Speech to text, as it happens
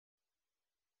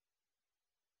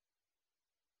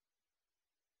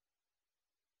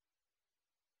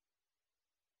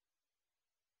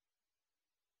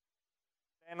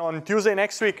And on Tuesday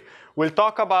next week, we'll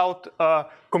talk about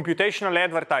computational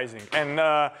advertising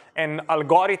and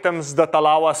algorithms that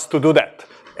allow us to do that.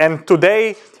 And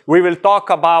today, we will talk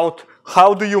about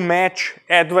how do you match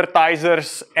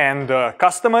advertisers and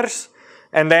customers.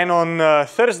 And then on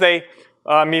Thursday,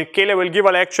 Michele will give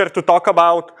a lecture to talk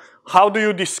about how do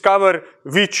you discover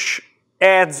which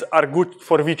ads are good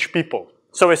for which people.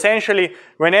 So essentially,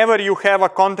 whenever you have a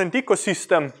content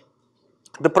ecosystem,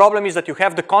 the problem is that you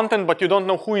have the content, but you don't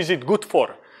know who is it good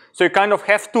for. So you kind of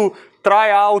have to try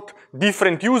out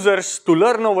different users to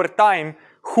learn over time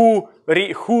who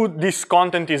this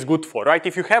content is good for, right?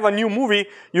 If you have a new movie,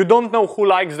 you don't know who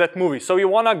likes that movie. So you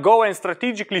want to go and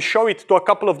strategically show it to a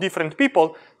couple of different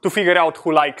people to figure out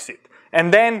who likes it.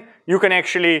 And then you can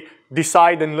actually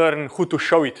decide and learn who to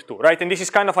show it to, right? And this is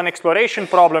kind of an exploration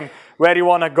problem where you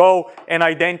want to go and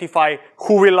identify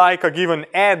who will like a given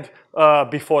ad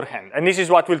beforehand. And this is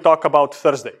what we'll talk about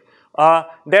Thursday.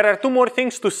 There are two more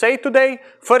things to say today.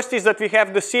 First is that we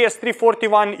have the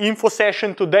CS341 info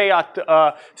session today at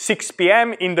 6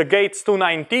 p.m. in the Gates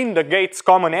 219, the Gates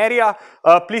common area.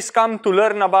 Please come to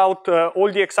learn about all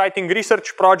the exciting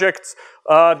research projects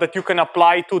that you can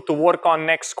apply to work on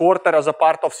next quarter as a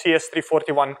part of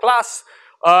CS341 class.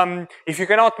 If you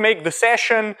cannot make the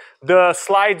session, the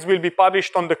slides will be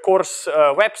published on the course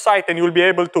website, and you'll be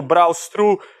able to browse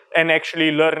through and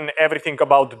actually learn everything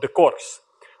about the course.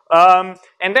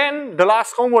 And then the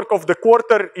last homework of the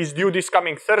quarter is due this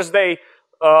coming Thursday.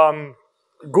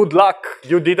 Good luck.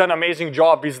 You did an amazing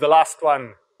job is the last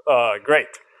one. Great.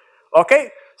 Okay,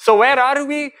 so where are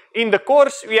we in the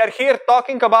course? We are here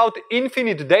talking about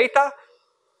infinite data,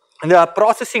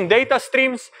 processing data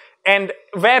streams, and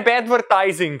web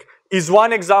advertising is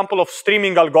one example of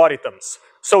streaming algorithms.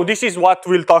 So this is what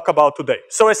we'll talk about today.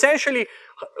 So essentially,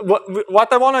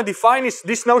 what I want to define is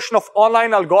this notion of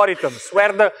online algorithms,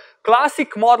 where the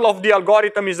classic model of the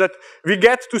algorithm is that we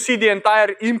get to see the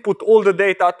entire input, all the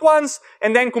data at once,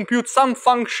 and then compute some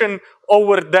function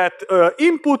over that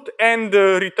input and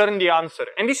return the answer.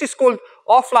 And this is called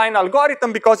offline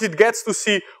algorithm because it gets to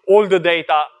see all the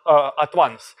data at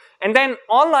once. And then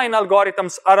online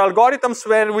algorithms are algorithms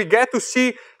where we get to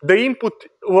see the input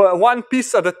one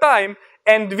piece at a time,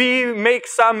 and we make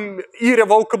some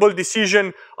irrevocable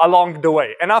decision along the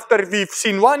way. And after we've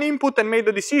seen one input and made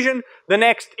a decision, the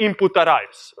next input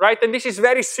arrives, right? And this is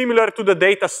very similar to the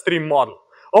data stream model.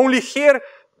 Only here,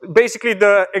 basically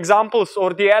the examples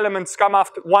or the elements come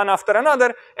one after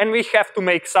another, and we have to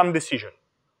make some decision.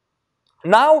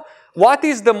 Now, what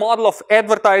is the model of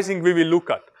advertising we will look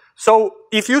at? So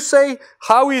if you say,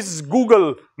 how is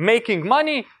Google making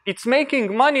money? It's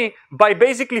making money by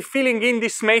basically filling in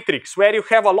this matrix where you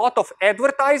have a lot of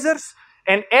advertisers,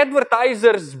 and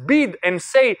advertisers bid and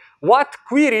say what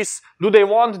queries do they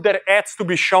want their ads to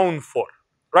be shown for,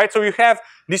 right? So you have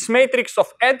this matrix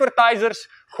of advertisers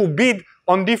who bid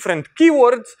on different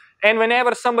keywords, and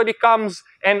whenever somebody comes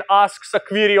and asks a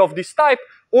query of this type,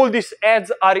 all these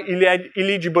ads are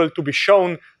eligible to be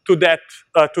shown to that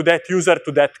user,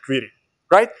 to that query,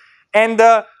 right? And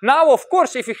now, of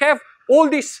course, if you have all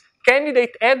these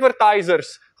candidate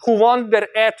advertisers who want their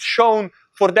ad shown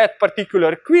for that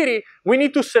particular query, we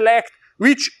need to select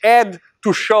which ad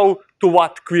to show to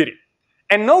what query.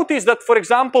 And notice that, for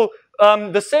example,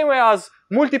 the same way as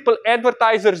multiple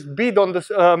advertisers bid on this,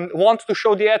 want to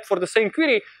show the ad for the same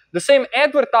query, the same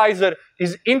advertiser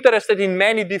is interested in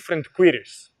many different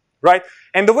queries, right?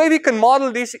 And the way we can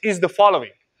model this is the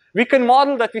following. We can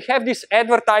model that we have these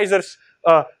advertisers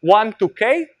 1 to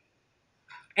k,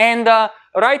 and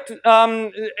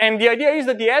and the idea is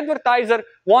that the advertiser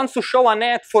wants to show an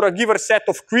ad for a given set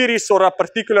of queries or a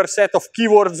particular set of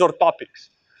keywords or topics,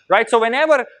 right? So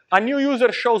whenever a new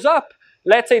user shows up,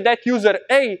 let's say that user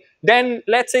A, then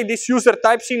let's say this user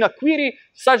types in a query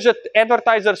such that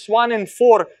advertisers 1 and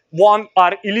 4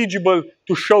 are eligible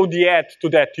to show the ad to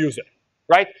that user,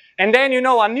 right? And then, you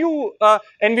know,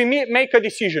 and we make a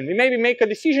decision. We maybe make a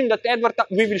decision that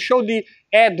we will show the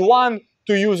ad 1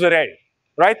 to user A,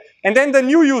 right? And then the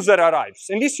new user arrives,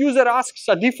 and this user asks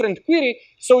a different query,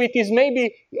 so it is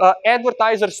maybe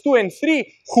advertisers 2 and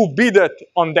 3 who bidded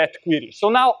on that query. So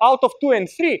now out of 2 and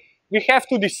 3, we have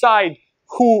to decide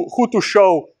who to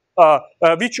show,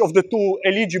 which of the two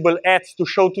eligible ads to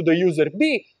show to the user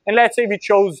B, and let's say we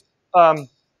chose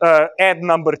ad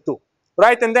number 2,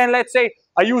 right? And then let's say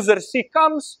a user C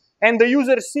comes, and the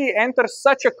user C enters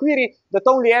such a query that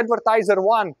only advertiser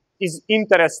 1 is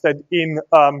interested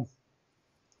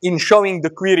in showing the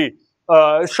query,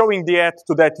 showing the ad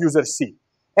to that user C.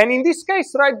 And in this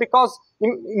case, right, because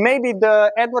maybe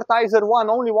the advertiser 1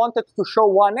 only wanted to show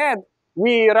one ad,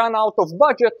 we run out of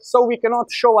budget, so we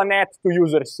cannot show an ad to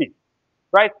user C,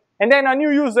 right? And then a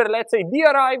new user, let's say D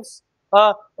arrives,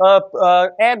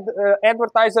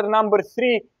 advertiser number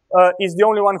 3 is the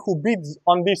only one who bids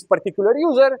on this particular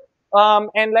user,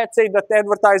 and let's say that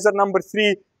advertiser number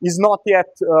 3 is not yet,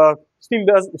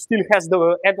 still has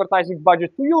the advertising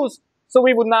budget to use, so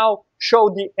we would now show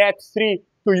the ad 3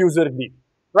 to user D,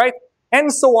 right?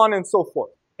 And so on and so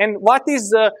forth. And what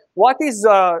is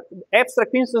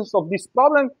abstract instance of this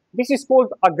problem? This is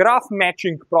called a graph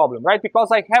matching problem, right? Because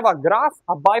I have a graph,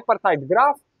 a bipartite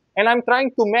graph, and I'm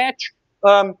trying to match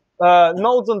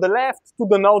nodes on the left to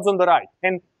the nodes on the right.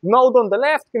 And node on the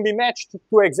left can be matched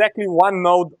to exactly one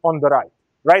node on the right,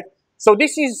 right? So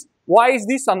this is, why is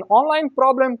this an online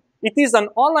problem? It is an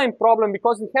online problem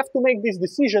because we have to make these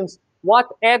decisions, what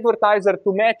advertiser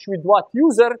to match with what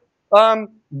user,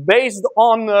 based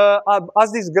on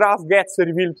as this graph gets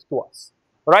revealed to us,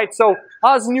 right? So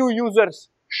as new users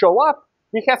show up,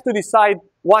 we have to decide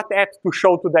what ad to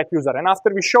show to that user. And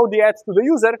after we show the ad to the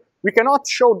user, we cannot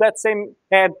show that same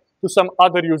ad to some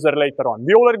other user later on.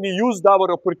 We already used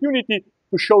our opportunity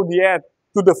to show the ad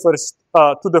to the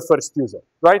first user,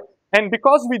 right? And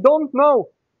because we don't know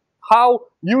how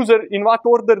in what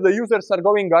order the users are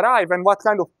going to arrive and what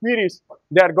kind of queries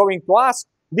they are going to ask,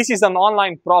 this is an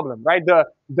online problem, right?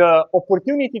 The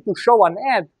opportunity to show an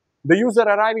ad, the user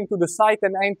arriving to the site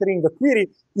and entering the query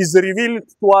is revealed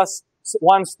to us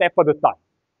one step at a time,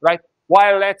 right?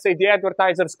 While, let's say, the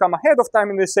advertisers come ahead of time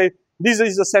and they say, this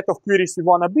is a set of queries we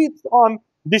want to bid on,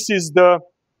 this is the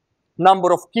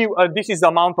number of this is the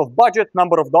amount of budget,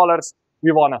 number of dollars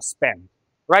we want to spend,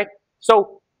 right?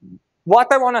 So what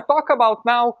I want to talk about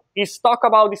now is talk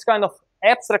about this kind of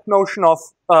abstract notion of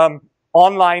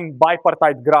online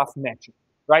bipartite graph matching,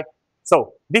 right?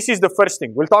 So this is the first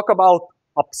thing. We'll talk about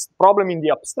a problem in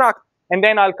the abstract, and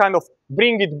then I'll kind of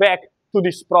bring it back to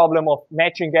this problem of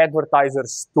matching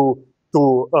advertisers to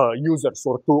users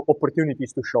or to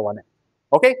opportunities to show an ad.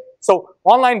 Okay? So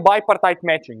online bipartite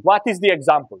matching. What is the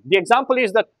example? The example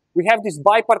is that we have this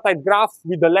bipartite graph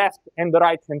with the left and the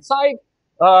right hand side.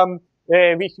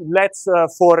 Let's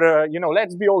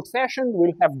be old-fashioned.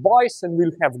 We'll have boys and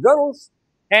we'll have girls.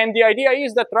 And the idea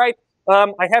is that, right,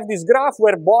 I have this graph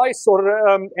where boys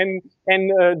the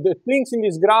links in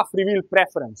this graph reveal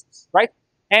preferences, right?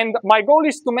 And my goal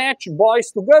is to match boys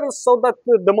to girls so that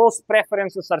the most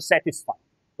preferences are satisfied,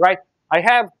 right? I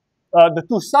have the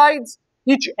two sides.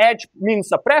 Each edge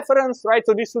means a preference, right?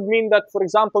 So this would mean that, for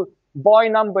example, boy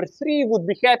number 3 would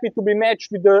be happy to be matched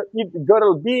with the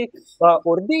girl B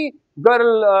or D.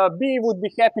 Girl B would be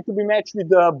happy to be matched with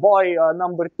the boy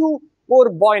number 2 or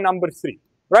boy number 3,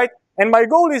 right? And my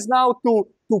goal is now to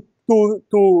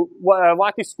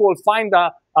what is called find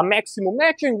a maximum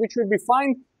matching, which will be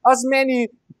find as many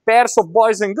pairs of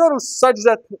boys and girls such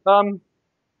that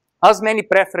as many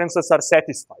preferences are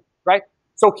satisfied, right?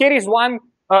 So here is one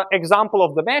example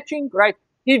of the matching, right?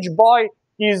 Each boy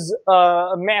is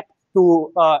mapped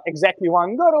to exactly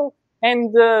one girl,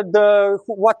 and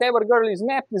whatever girl is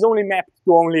mapped is only mapped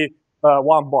to only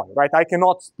one boy, right? I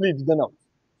cannot split the nodes.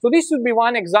 So this would be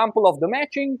one example of the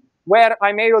matching where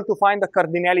I'm able to find the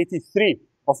cardinality 3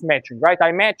 of matching, right?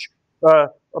 I match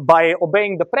by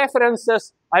obeying the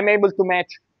preferences, I'm able to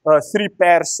match 3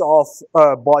 pairs of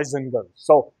boys and girls.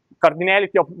 So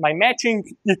cardinality of my matching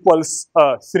equals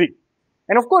 3.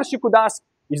 And of course, you could ask,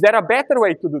 is there a better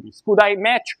way to do this? Could I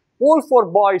match all 4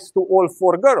 boys to all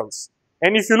 4 girls?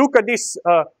 And if you look at this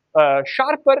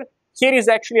sharper, here is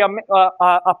actually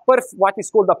what is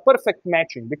called a perfect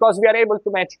matching, because we are able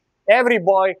to match every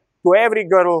boy to every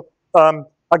girl,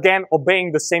 again,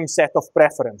 obeying the same set of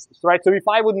preferences, right? So if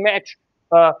I would match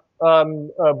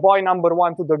boy number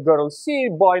 1 to the girl C,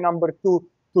 boy number 2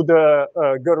 to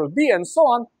the girl B, and so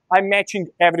on, I'm matching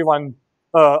everyone.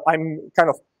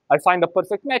 I find a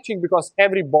perfect matching because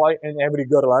every boy and every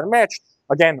girl are matched,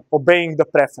 again, obeying the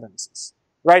preferences,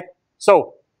 right?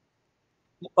 So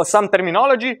some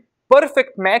terminology.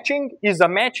 Perfect matching is a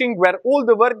matching where all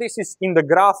the vertices in the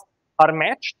graph are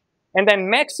matched. And then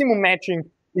maximum matching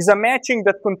is a matching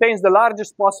that contains the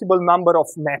largest possible number of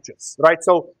matches, right?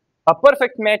 So a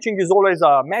perfect matching is always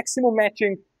a maximum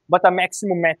matching, but a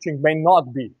maximum matching may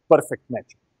not be perfect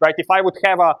matching, right? If I would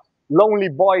have a lonely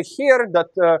boy here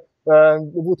that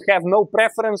would have no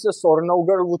preferences or no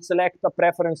girl would select a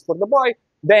preference for the boy,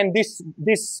 then this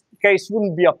case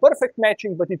wouldn't be a perfect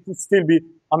matching, but it would still be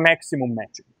a maximum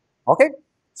matching. Okay?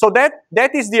 So that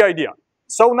is the idea.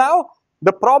 So now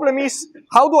the problem is,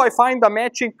 how do I find a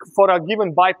matching for a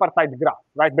given bipartite graph,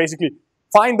 right? Basically,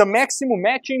 find the maximum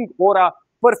matching or a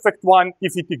perfect one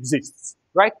if it exists,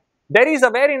 right? There is a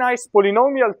very nice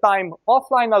polynomial time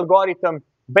offline algorithm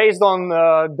based on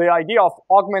the idea of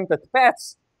augmented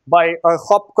paths by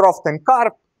Hopcroft and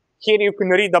Karp. Here you can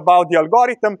read about the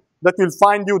algorithm that will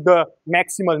find you the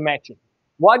maximal matching.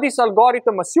 What this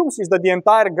algorithm assumes is that the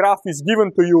entire graph is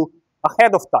given to you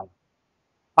ahead of time.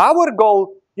 Our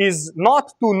goal is not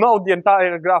to know the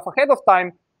entire graph ahead of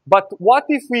time, but what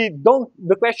if we don't,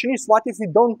 the question is, what if we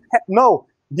don't know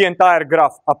the entire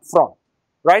graph up front,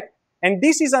 right? And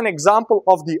this is an example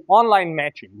of the online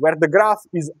matching, where the graph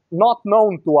is not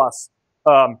known to us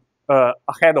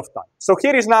ahead of time. So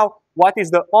here is now what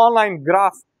is the online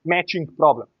graph matching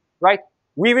problem, right?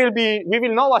 We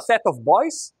will know a set of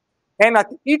boys, and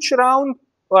at each round,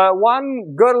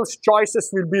 one girl's choices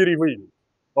will be revealed,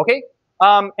 okay?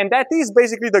 And that is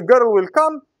basically the girl will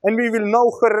come, and we will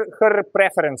know her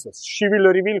preferences. She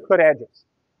will reveal her edges.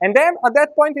 And then at that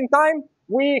point in time,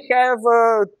 we have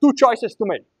two choices to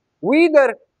make. We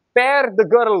either pair the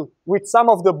girl with some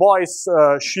of the boys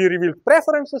she revealed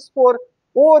preferences for,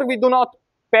 or we do not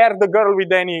pair the girl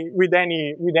with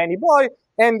any boy,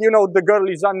 and the girl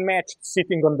is unmatched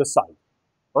sitting on the side.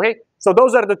 Okay? So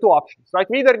those are the two options, right?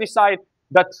 We either decide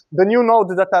that the new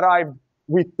node that arrived,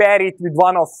 we pair it with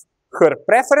one of her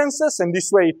preferences, and this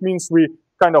way it means we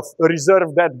kind of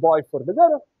reserve that boy for the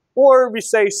girl, or we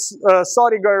say,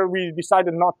 sorry girl, we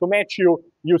decided not to match you,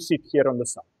 you sit here on the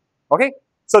side. Okay?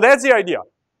 So that's the idea.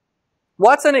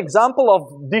 What's an example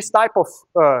of this type of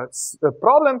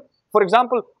problem? For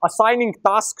example, assigning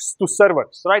tasks to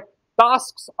servers, right?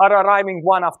 Tasks are arriving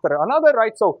one after another,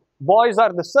 right? So boys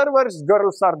are the servers,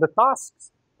 girls are the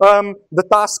tasks. The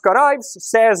task arrives,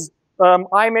 says,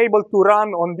 I'm able to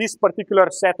run on this particular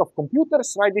set of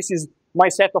computers, right? This is my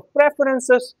set of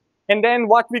preferences. And then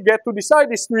what we get to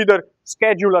decide is to either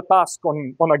schedule a task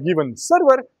on a given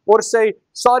server or say,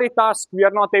 sorry task, we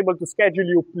are not able to schedule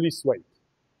you, please wait,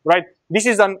 right? This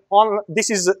is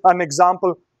an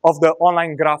example of the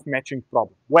online graph matching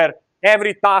problem, where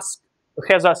every task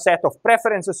has a set of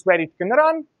preferences where it can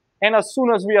run. And as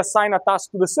soon as we assign a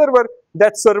task to the server,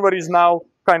 that server is now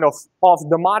kind of off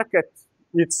the market.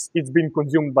 It's been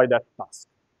consumed by that task.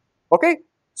 Okay?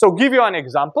 So give you an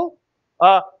example.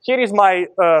 Here is my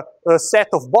set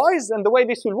of boys, and the way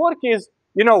this will work is,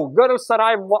 girls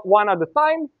arrive one at a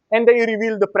time, and they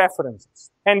reveal the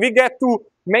preferences. And we get to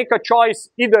make a choice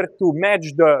either to match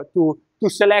to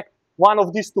select one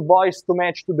of these two boys to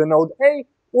match to the node A,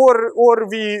 or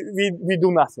we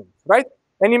do nothing, right?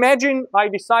 And imagine I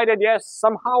decided, yes,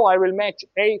 somehow I will match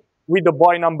A with the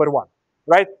boy number 1,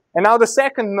 right? And now the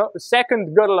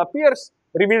second girl appears,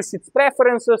 reveals its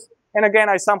preferences, and again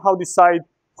I somehow decide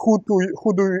who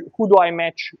do I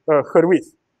match her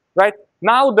with, right?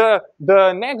 Now the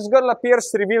next girl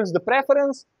appears, reveals the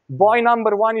preference. Boy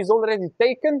number 1 is already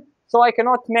taken, so I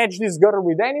cannot match this girl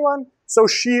with anyone, so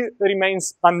she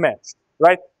remains unmatched,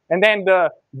 right? And then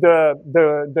the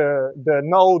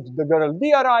node, the girl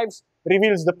D arrives,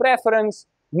 reveals the preference.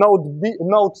 Node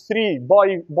 3,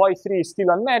 boy 3 is still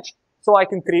unmatched, so I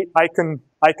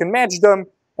can match them,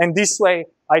 and this way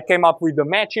I came up with the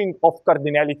matching of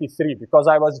cardinality 3 because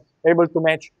I was able to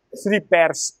match 3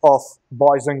 pairs of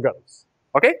boys and girls.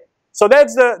 Okay? So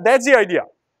that's the idea.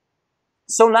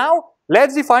 So now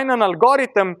let's define an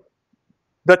algorithm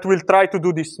that will try to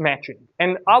do this matching.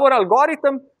 And our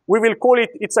algorithm, we will call it,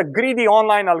 it's a greedy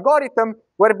online algorithm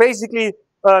where basically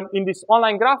in this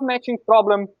online graph matching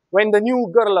problem, when the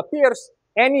new girl appears,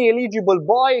 any eligible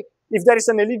boy, if there is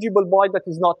an eligible boy that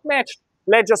is not matched,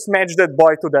 let's just match that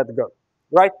boy to that girl,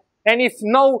 right? And if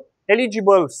no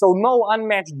eligible, so no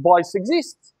unmatched boys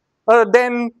exist,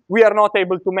 then we are not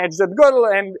able to match that girl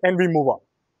and we move on,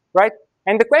 right?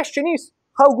 And the question is,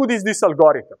 how good is this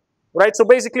algorithm, right? So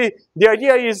basically, the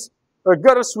idea is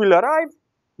girls will arrive,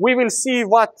 we will see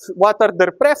what are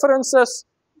their preferences.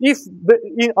 If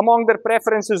among their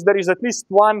preferences there is at least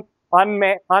one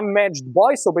unmatched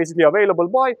boy, so basically available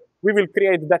boy, we will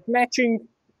create that matching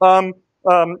and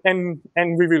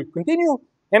we will continue.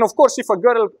 And of course, if a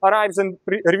girl arrives and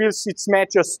reveals its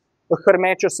matches, her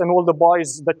matches, and all the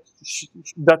boys that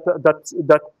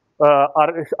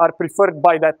are preferred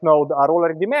by that node are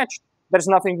already matched, there's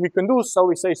nothing we can do, so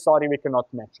we say, sorry, we cannot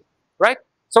match it, right?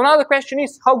 So now the question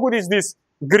is, how good is this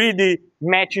greedy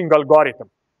matching algorithm?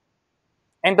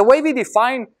 And the way we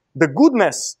define the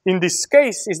goodness in this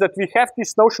case is that we have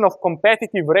this notion of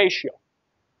competitive ratio,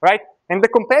 right? And the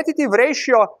competitive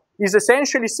ratio is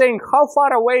essentially saying how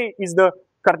far away is the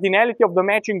cardinality of the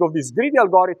matching of this greedy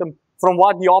algorithm from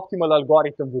what the optimal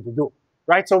algorithm would do,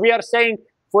 right? So we are saying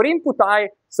for input I,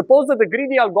 suppose that the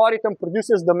greedy algorithm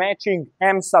produces the matching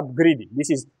M sub greedy. This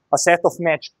is a set of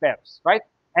matched pairs, right?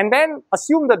 and then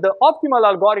assume that the optimal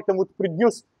algorithm would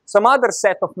produce some other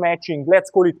set of matching, let's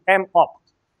call it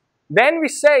M-opt. Then we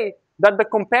say that the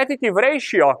competitive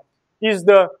ratio is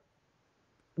the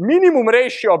minimum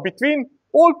ratio between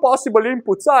all possible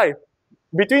inputs I,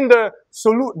 between the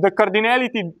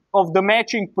cardinality of the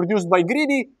matching produced by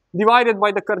greedy divided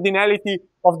by the cardinality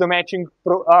of the matching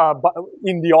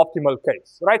in the optimal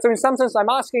case, right? So in some sense, I'm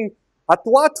asking at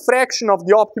what fraction of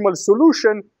the optimal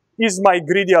solution is my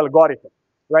greedy algorithm,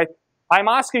 right? I'm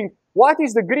asking what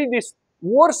is the greediest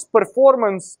worst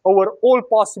performance over all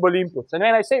possible inputs. And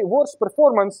when I say worst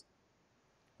performance,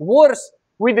 worse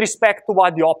with respect to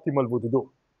what the optimal would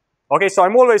do. Okay, so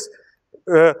I'm always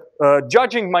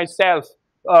judging myself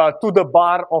to the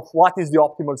bar of what is the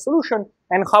optimal solution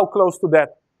and how close to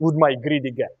that would my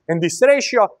greedy get. And this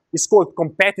ratio is called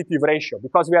competitive ratio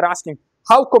because we are asking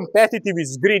how competitive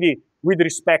is greedy with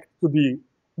respect to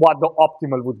what the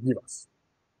optimal would give us.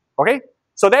 Okay,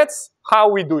 so that's how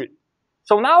we do it.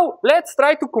 So now let's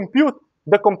try to compute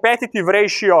the competitive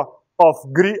ratio of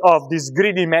this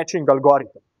greedy matching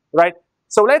algorithm, right?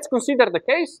 So let's consider the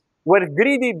case where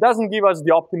greedy doesn't give us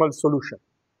the optimal solution.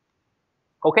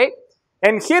 Okay,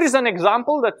 and here is an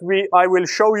example that I will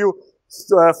show you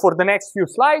for the next few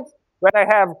slides, where I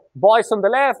have boys on the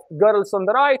left, girls on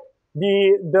the right.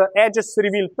 The edges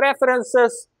reveal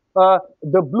preferences.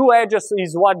 The blue edges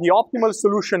is what the optimal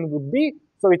solution would be.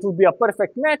 So it would be a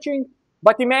perfect matching.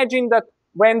 But imagine that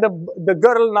when the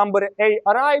girl number A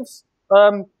arrives,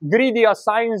 greedy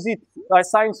assigns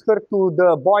her to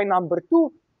the boy number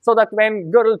 2, so that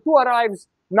when girl 2 arrives,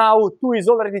 now 2 is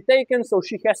already taken, so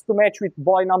she has to match with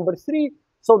boy number 3,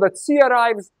 so that C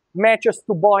arrives, matches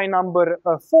to boy number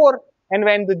 4, and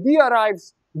when the D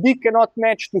arrives, D cannot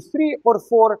match to 3 or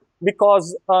 4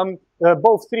 because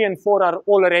both 3 and 4 are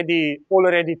already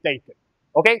taken.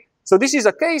 Okay, so this is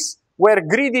a case where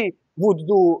greedy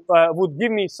would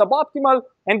give me suboptimal,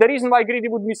 and the reason why greedy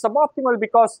would be suboptimal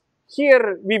because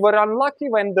here we were unlucky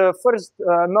when the first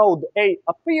node A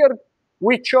appeared.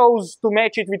 We chose to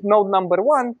match it with node number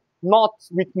 1, not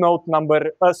with node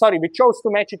number. We chose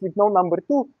to match it with node number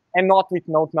 2 and not with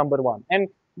node number 1. And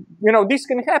you know this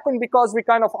can happen because we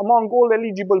kind of among all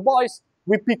eligible boys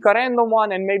we pick a random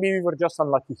one, and maybe we were just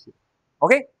unlucky here.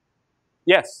 Okay?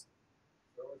 Yes.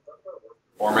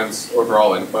 Performance over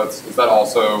all inputs, is that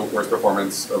also worst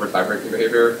performance over tie-breaking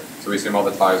behavior? So we assume all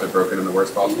the ties are broken in the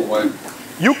worst possible way?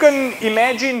 You can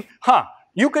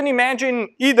imagine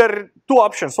either two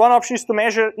options. One option is to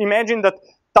imagine that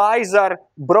ties are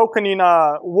broken in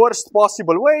a worst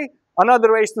possible way.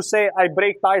 Another way is to say I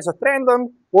break ties at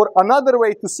random. Or another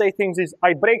way to say things is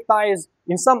I break ties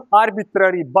in some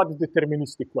arbitrary but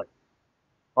deterministic way.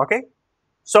 Okay?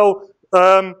 So,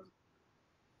 and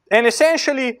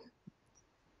essentially,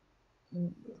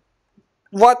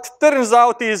 what turns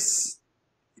out is,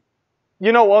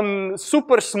 you know, on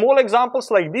super small examples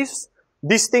like this,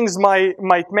 these things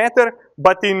might matter,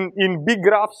 but in big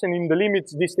graphs and in the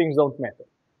limits, these things don't matter.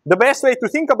 The best way to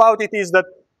think about it is that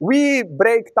we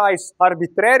break ties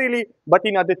arbitrarily, but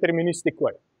in a deterministic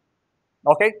way.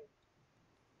 Okay?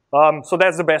 So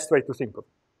that's the best way to think of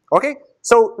it. Okay?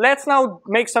 So let's now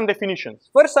make some definitions.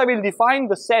 First, I will define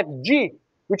the set G,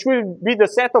 which will be the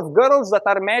set of girls that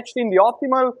are matched in the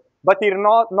optimal, but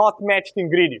are not matched in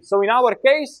greedy. So in our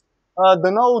case,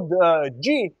 the node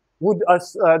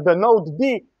the node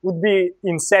D would be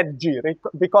in set G, right?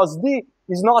 Because D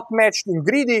is not matched in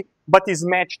greedy, but is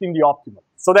matched in the optimal.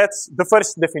 So that's the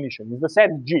first definition, is the set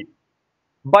G.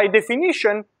 By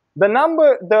definition,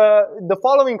 the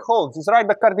following holds, is right,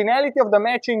 the cardinality of the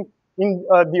matching in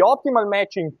the optimal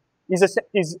matching is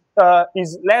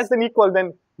less than equal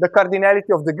than the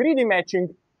cardinality of the greedy matching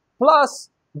plus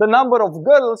the number of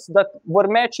girls that were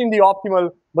matched in the optimal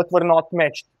but were not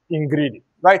matched in greedy,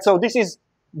 right? So this is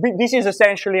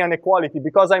essentially an equality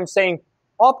because I'm saying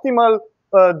optimal,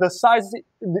 the size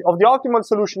of the optimal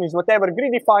solution is whatever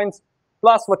greedy finds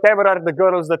plus whatever are the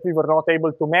girls that we were not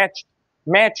able to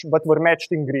match but were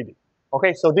matched in greedy.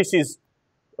 Okay, so this is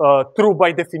true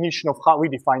by definition of how we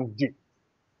define G.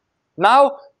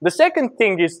 Now, the second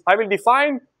thing is I will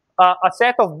define a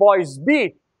set of boys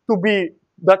B to be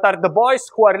that are the boys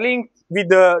who are linked with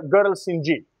the girls in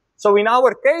G. So in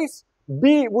our case,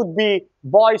 B would be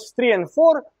boys 3 and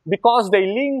 4 because they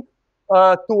link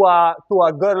to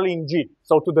a girl in G,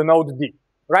 so to the node D,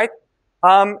 right?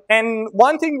 And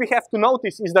one thing we have to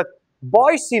notice is that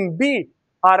boys in B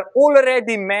are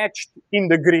already matched in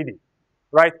the greedy,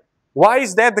 right? Why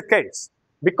is that the case?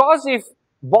 Because if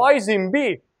boys in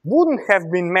B wouldn't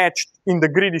have been matched in the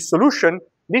greedy solution,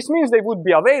 this means they would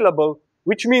be available,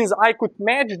 which means I could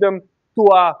match them to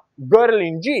a girl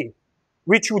in G,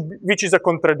 which is a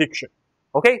contradiction.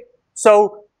 Okay? So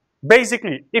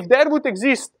basically, if there would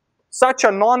exist such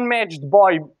a non-matched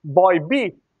boy B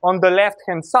on the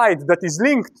left-hand side that is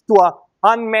linked to a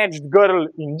unmatched girl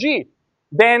in G,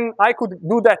 then I could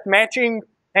do that matching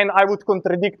and I would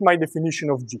contradict my definition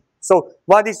of G. So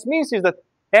what this means is that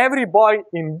every boy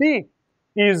in B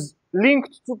is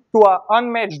linked to an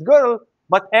unmatched girl,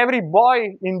 but every boy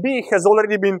in B has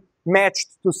already been matched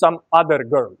to some other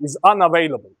girl, is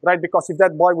unavailable, right? Because if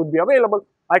that boy would be available,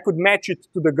 I could match it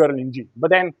to the girl in G. But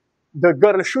then the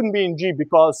girl shouldn't be in G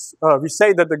because we say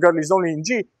that the girl is only in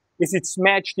G if it's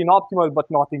matched in optimal but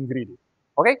not in greedy.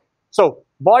 Okay? So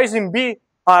boys in B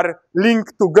are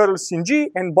linked to girls in G,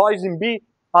 and boys in B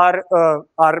are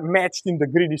matched in the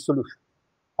greedy solution.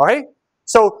 Okay?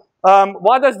 So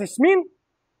what does this mean?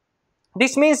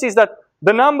 This means is that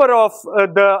the number of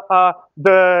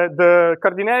the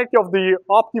cardinality of the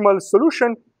optimal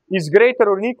solution is greater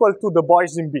or equal to the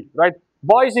boys in B, right?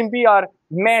 Boys in B are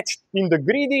matched in the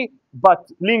greedy, but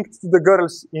linked to the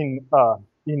girls in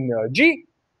G,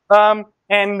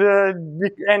 and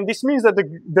this means that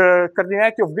the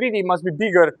cardinality of greedy must be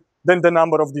bigger than the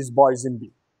number of these boys in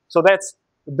B. So that's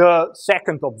the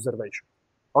second observation.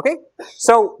 Okay.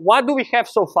 So what do we have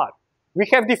so far? We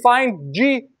have defined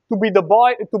G to be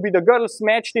the girls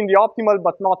matched in the optimal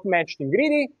but not matched in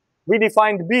greedy. We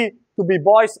defined B to be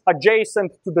boys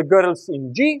adjacent to the girls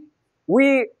in G.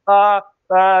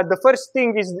 The first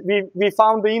thing is we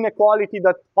found the inequality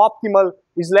that optimal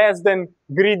is less than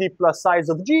greedy plus size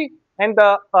of G, and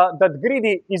that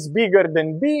greedy is bigger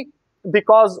than B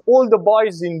because all the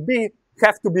boys in B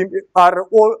are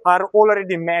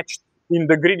already matched in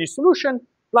the greedy solution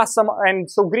plus some, and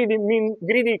so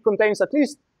greedy contains at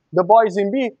least the boys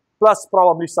in B plus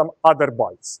probably some other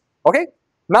boys. Okay.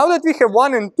 Now that we have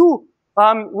 1 and 2,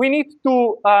 we need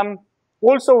to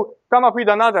also come up with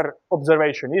another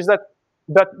observation, is that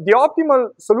the optimal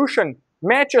solution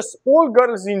matches all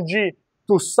girls in G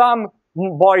to some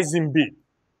boys in B.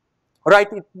 Right?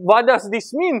 What does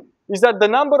this mean? Is that the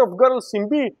number of girls in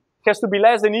B has to be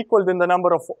less than equal than the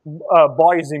number of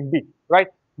boys in B. Right?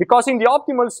 Because in the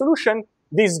optimal solution,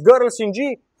 these girls in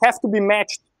G have to be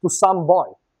matched to some boy,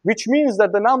 which means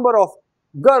that the number of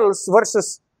girls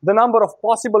versus the number of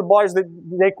possible boys that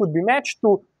they could be matched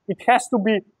to,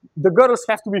 the girls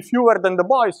have to be fewer than the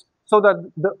boys so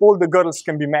that all the girls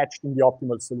can be matched in the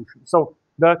optimal solution. So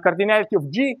the cardinality of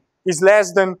G is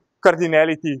less than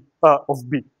cardinality of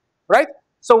B, right?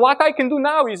 So what I can do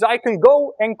now is I can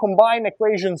go and combine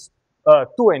equations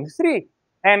 2 and 3,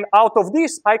 and out of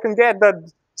this I can get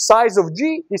that size of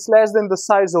G is less than the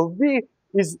size of B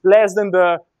is less than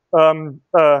the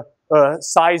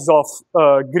size of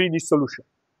greedy solution,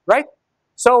 right?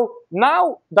 So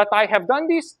now that I have done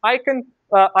this, I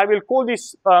will call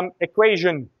this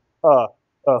equation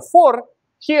 4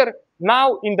 here.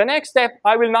 Now in the next step,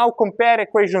 I will now compare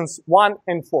equations 1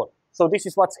 and 4. So this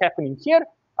is what's happening here.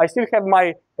 I still have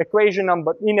my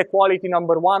inequality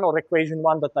number 1 or equation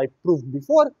 1 that I proved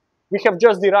before. We have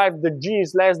just derived that G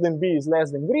is less than B is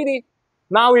less than greedy.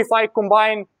 Now if I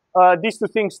combine these two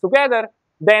things together,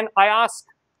 then I ask,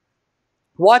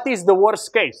 what is the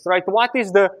worst case, right? What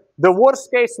is the worst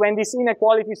case when these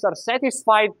inequalities are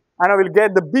satisfied, and I will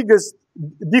get the biggest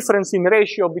difference in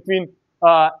ratio between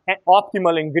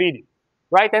optimal and greedy,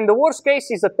 right? And the worst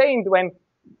case is attained when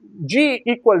G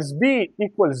equals B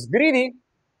equals greedy,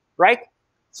 right?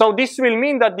 So this will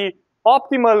mean that the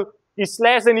optimal is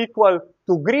less than equal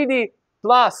to greedy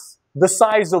plus the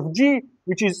size of G,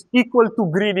 which is equal to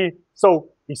greedy, so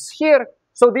is here.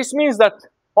 So this means that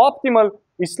optimal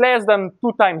is less than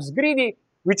 2 times greedy,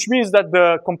 which means that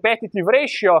the competitive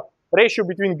ratio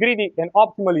between greedy and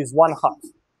optimal is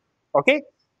 1/2. Okay?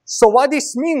 So what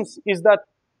this means is that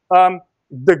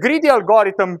the greedy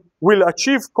algorithm will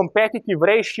achieve competitive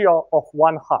ratio of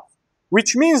 1/2,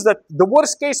 which means that the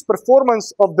worst case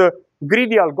performance of the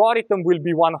greedy algorithm will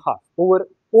be 1/2 over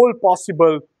all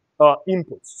possible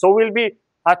inputs. So we'll be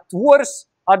at worst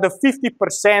at the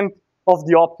 50% of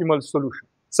the optimal solution.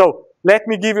 So let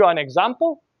me give you an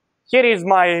example. Here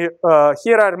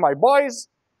are my boys,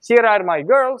 here are my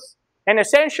girls, and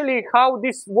essentially how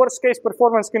this worst case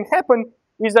performance can happen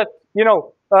is that, you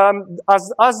know,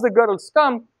 as the girls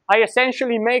come, I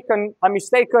essentially make a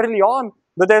mistake early on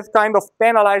that kind of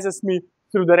penalizes me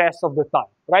through the rest of the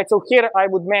time, right? So here I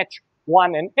would match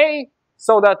 1 and A,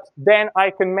 so that then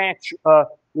I can match,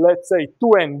 let's say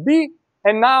 2 and B,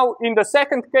 and now in the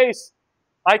second case,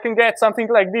 I can get something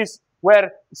like this,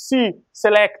 where C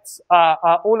selects an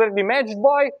already matched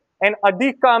boy, and a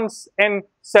D comes and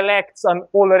selects an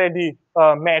already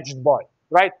matched boy,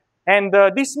 right? And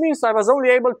this means I was only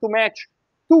able to match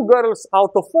 2 girls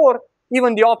out of 4,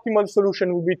 even the optimal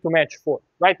solution would be to match 4,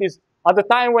 right? Is at the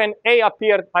time when A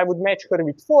appeared, I would match her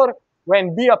with 4.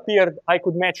 When B appeared, I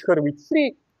could match her with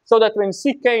 3, so that when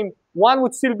C came, 1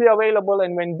 would still be available,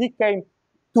 and when D came,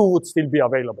 2 would still be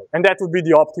available. And that would be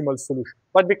the optimal solution.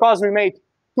 But because we made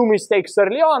 2 mistakes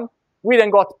early on, we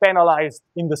then got penalized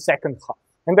in the second half.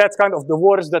 And that's kind of the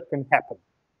worst that can happen,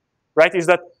 right? Is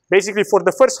that basically for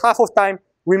the first half of time,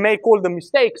 we make all the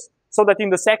mistakes, so that in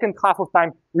the second half of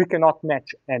time, we cannot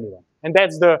match anyone. And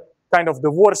that's the kind of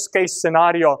the worst case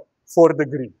scenario for the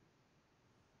grid.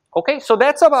 Okay, so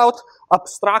that's about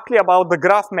abstractly about the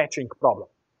graph matching problem.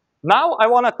 Now I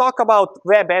want to talk about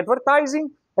web advertising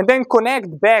and then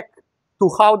connect back to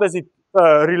how does it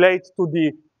relate to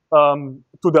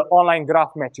the online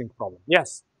graph matching problem.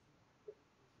 Yes?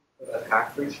 A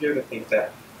hack ratio to think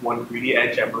that one greedy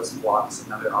edge at most blocks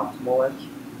another optimal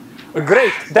edge?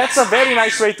 Great. That's a very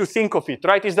nice way to think of it,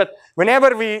 right? Is that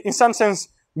whenever we, in some sense,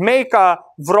 make a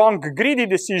wrong greedy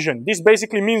decision, this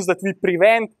basically means that we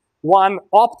prevent one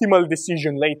optimal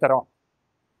decision later on,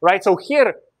 right? So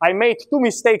here, I made 2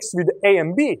 mistakes with A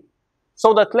and B,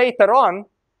 so that later on,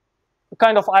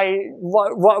 kind of I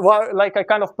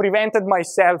kind of prevented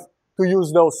myself to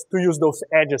use those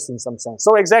edges in some sense.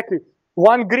 So exactly,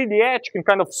 one greedy edge can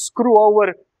kind of screw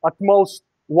over at most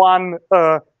one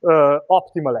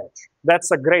optimal edge.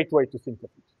 That's a great way to think of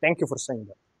it. Thank you for saying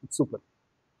that. It's super.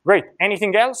 Great.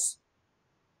 Anything else?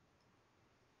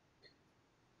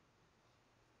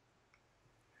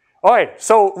 All right,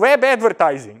 so web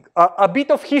advertising, a bit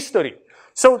of history.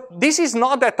 So this is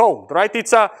not that old, right?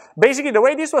 It's basically the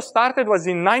way this was started was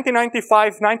in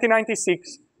 1995,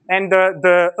 1996, and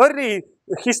the early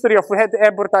history of web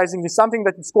advertising is something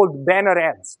that is called banner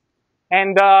ads.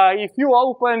 And if you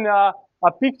open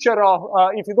a picture of,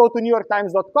 if you go to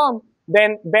NewYorkTimes.com,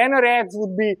 then banner ads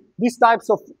would be these types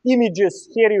of images.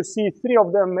 Here you see 3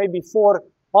 of them, maybe 4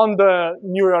 on the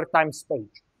New York Times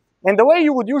page. And the way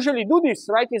you would usually do this,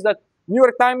 right, is that New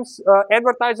York Times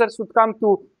advertisers would come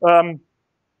to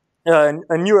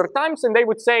New York Times and they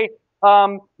would say,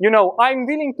 you know, I'm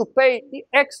willing to pay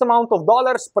X amount of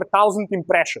dollars per 1,000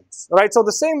 impressions, right? So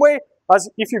the same way as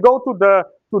if you go to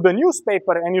the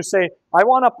newspaper and you say, I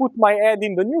want to put my ad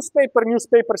in the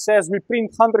newspaper says we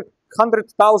print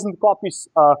 100,000 copies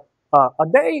a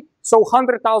day, so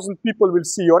 100,000 people will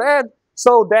see your ad.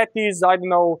 So that is, I don't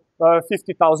know,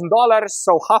 $50,000,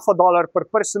 so $0.50 per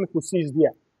person who sees the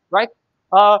ad, right?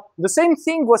 The same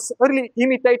thing was early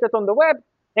imitated on the web,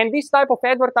 and this type of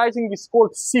advertising is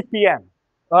called CPM.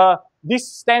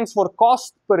 This stands for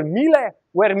cost per mille,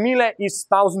 where mille is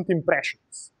 1,000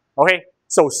 impressions, okay?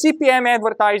 So CPM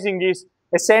advertising is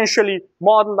essentially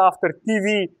modeled after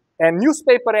TV and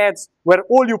newspaper ads, where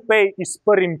all you pay is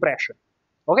per impression,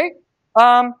 okay?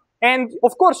 And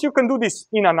of course, you can do this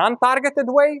in an untargeted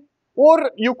way,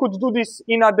 or you could do this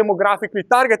in a demographically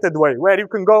targeted way, where you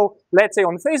can go, let's say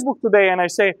on Facebook today, and I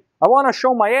say, I want to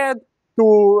show my ad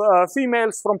to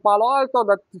females from Palo Alto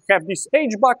that have this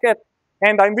age bucket,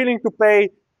 and I'm willing to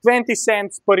pay 20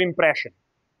 cents per impression.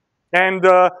 And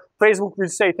Facebook will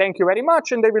say, thank you very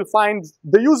much, and they will find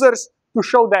the users to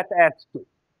show that ad to,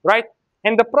 right?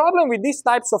 And the problem with these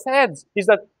types of ads is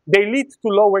that they lead to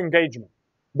low engagement.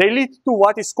 They lead to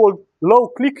what is called low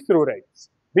click-through rates,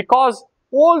 because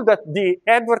all that the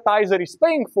advertiser is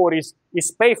paying for is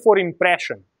pay for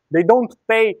impression. They don't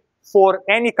pay for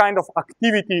any kind of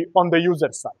activity on the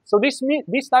user side. So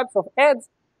these types of ads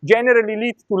generally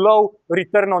lead to low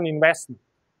return on investment,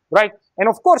 right? And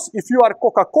of course, if you are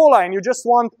Coca-Cola and you just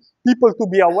want people to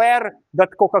be aware that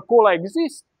Coca-Cola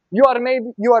exists, you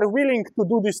are willing to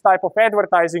do this type of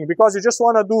advertising because you just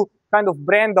want to do kind of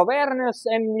brand awareness,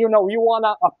 and you want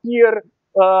to appear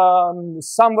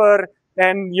somewhere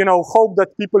and hope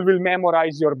that people will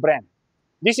memorize your brand.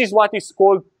 This is what is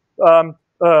called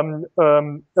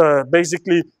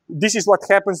basically this is what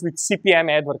happens with CPM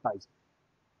advertising.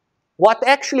 What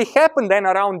actually happened then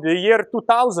around the year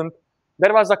 2000,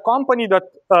 there was a company that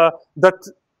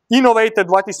innovated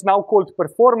what is now called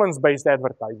performance-based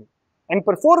advertising. And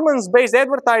performance-based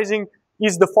advertising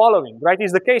is the following, right?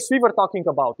 Is the case we were talking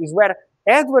about, is where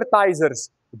advertisers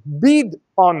bid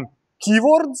on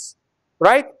keywords,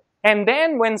 right? And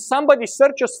then when somebody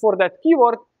searches for that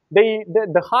keyword,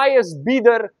 the highest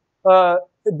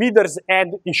bidder's ad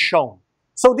is shown.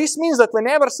 So this means that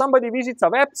whenever somebody visits a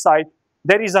website,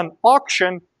 there is an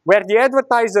auction where the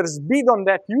advertisers bid on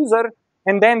that user,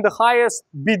 and then the highest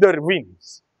bidder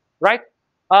wins, right?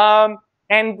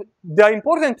 And the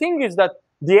important thing is that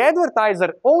the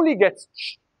advertiser only gets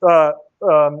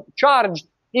charged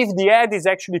if the ad is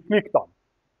actually clicked on,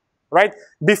 right?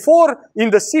 Before, in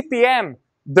the CPM,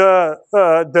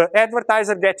 the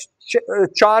advertiser gets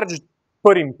charged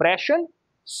per impression.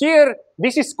 Here,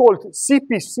 this is called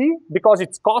CPC because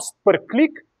it's cost per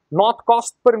click, not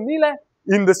cost per mille.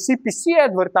 In the CPC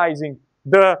advertising,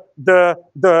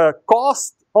 the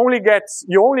cost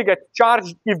you only get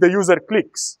charged if the user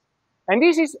clicks. And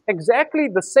this is exactly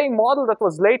the same model that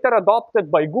was later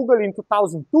adopted by Google in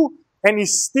 2002 and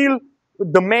is still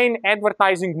the main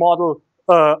advertising model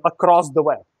across the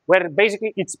web, where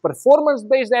basically it's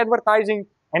performance-based advertising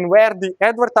and where the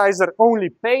advertiser only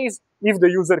pays if the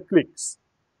user clicks.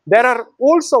 There are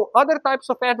also other types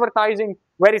of advertising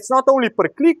where it's not only per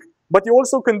click, but you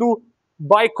also can do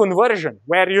by conversion,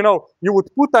 where you would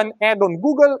put an ad on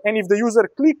Google, and if the user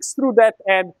clicks through that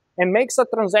ad and makes a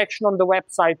transaction on the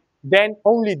website, then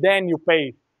only then you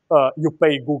pay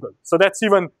Google. So that's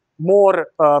even more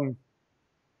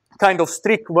kind of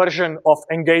strict version of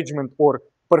engagement or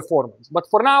performance. But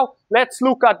for now, let's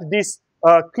look at this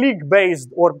click-based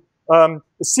or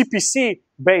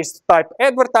CPC-based type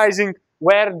advertising,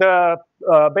 where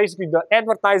basically the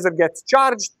advertiser gets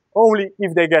charged only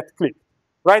if they get clicked,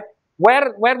 right?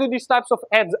 Where do these types of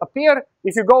ads appear?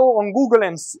 If you go on Google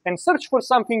and search for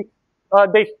something,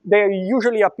 they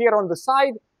usually appear on the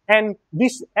side, and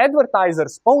these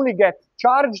advertisers only get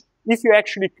charged if you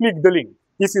actually click the link.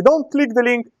 If you don't click the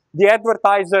link, the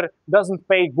advertiser doesn't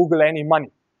pay Google any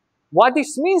money. What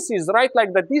this means is, right,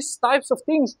 like that these types of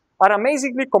things are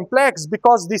amazingly complex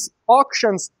because these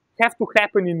auctions have to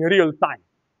happen in real time,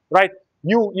 right?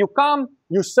 You come,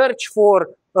 you search for,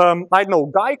 I don't know,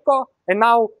 Geico, and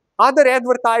now other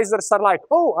advertisers are like,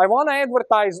 oh, I want to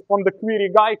advertise on the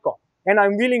query Geico, and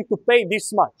I'm willing to pay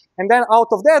this much. And then out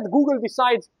of that, Google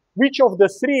decides which of the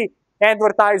 3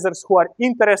 advertisers who are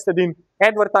interested in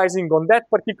advertising on that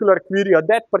particular query at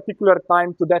that particular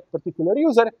time to that particular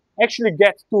user actually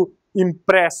gets to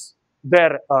impress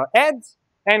their ads.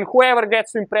 And whoever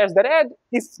gets to impress their ad,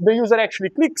 if the user actually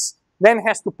clicks, then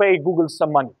has to pay Google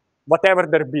some money, whatever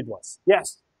their bid was.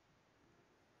 Yes?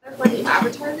 For the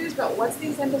advertisers, but what's the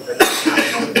incentive for the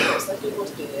advertisers like people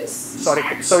to do this?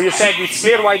 Sorry, so you said it's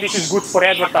clear why this is good for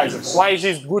advertisers. Why is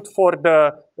this good for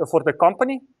the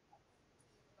company?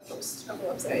 Post on the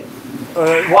website.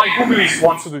 Why Google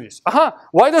wants to do this?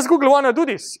 Why does Google want to do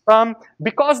this?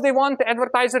 Because they want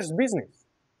advertisers' business,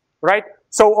 right?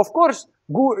 So of course,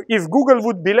 if Google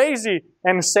would be lazy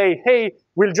and say, hey,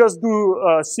 we'll just do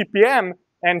CPM,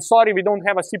 and sorry, we don't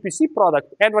have a CPC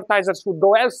product, advertisers would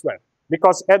go elsewhere,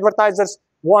 because advertisers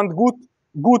want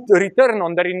good return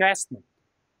on their investment,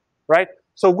 right?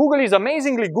 So Google is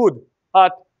amazingly good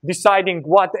at deciding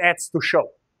what ads to show.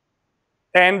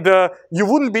 And you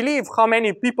wouldn't believe how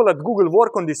many people at Google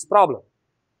work on this problem.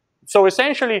 So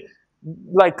essentially,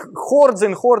 like hordes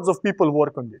and hordes of people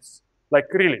work on this, like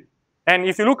really. And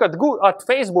if you look at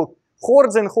Facebook,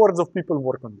 hordes and hordes of people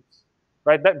work on this,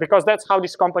 right? Because that's how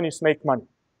these companies make money,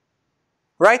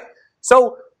 right?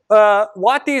 So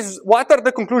what are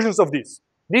the conclusions of this?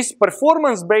 This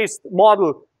performance-based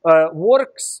model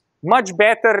works much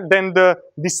better than the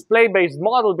display-based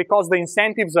model because the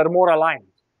incentives are more aligned,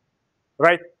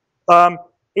 right?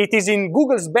 It is in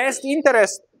Google's best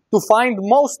interest to find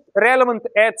most relevant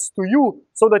ads to you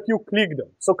so that you click them.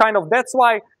 So kind of that's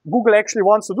why Google actually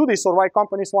wants to do this, or why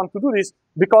companies want to do this,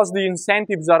 because the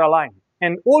incentives are aligned.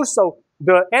 And also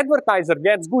the advertiser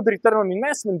gets good return on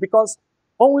investment because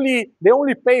they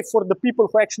only pay for the people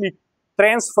who actually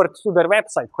transferred to their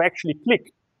website, who actually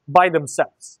clicked by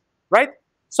themselves, right?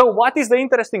 So what is the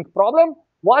interesting problem?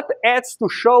 What ads to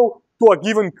show to a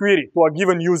given query, to a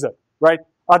given user, right?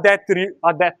 At that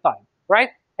time, right?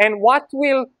 And what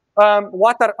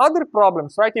are other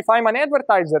problems, right? If I'm an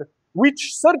advertiser,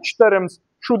 which search terms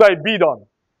should I bid on?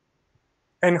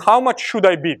 And how much should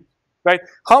I bid, right?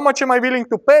 How much am I willing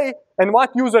to pay, and what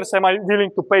users am I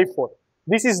willing to pay for?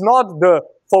 This is not the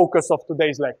focus of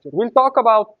today's lecture. We'll talk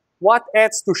about what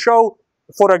ads to show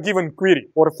for a given query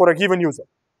or for a given user.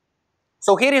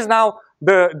 So here is now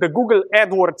the Google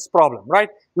AdWords problem, right?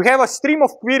 We have a stream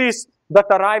of queries that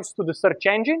arrives to the search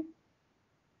engine,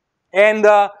 and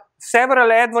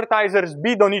several advertisers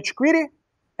bid on each query.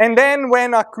 And then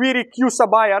when a query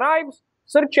QSUBI arrives,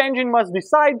 search engine must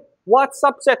decide what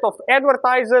subset of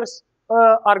advertisers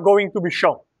are going to be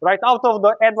shown, right? Out of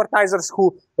the advertisers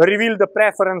who reveal the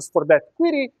preference for that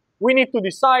query, we need to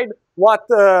decide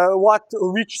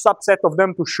which subset of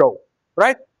them to show,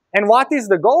 right? And what is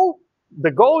the goal?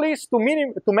 The goal is to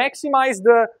maximize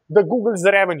the Google's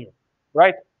revenue,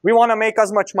 right? We want to make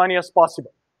as much money as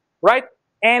possible, right?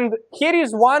 And here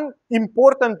is one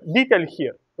important detail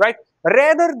here, right?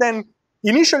 Rather than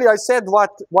initially I said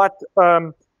what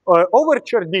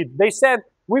Overture did. They said,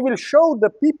 we will show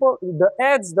the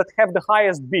ads that have the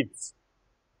highest bids.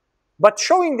 But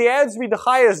showing the ads with the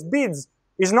highest bids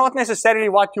is not necessarily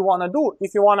what you want to do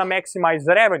if you want to maximize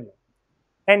the revenue.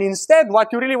 And instead,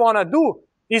 what you really want to do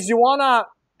is you want to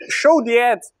show the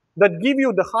ads that give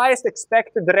you the highest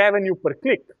expected revenue per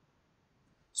click.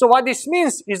 So what this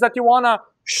means is that you want to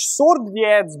sort the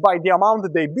ads by the amount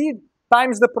that they bid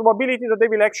times the probability that they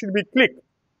will actually be clicked.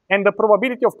 And the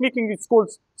probability of clicking is called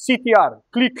CTR,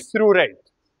 click-through rate,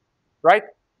 right?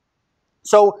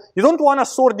 So you don't want to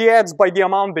sort the ads by the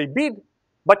amount they bid,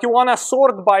 but you want to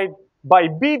sort by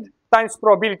bid times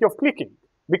probability of clicking,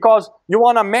 because you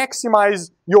want to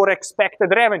maximize your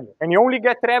expected revenue. And you only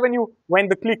get revenue when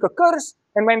the click occurs,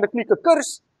 and when the click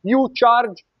occurs, you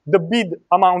charge the bid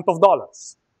amount of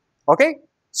dollars. Okay?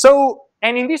 So,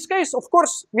 and in this case, of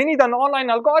course, we need an online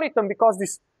algorithm because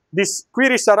these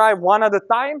queries arrive one at a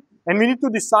time, and we need to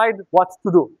decide what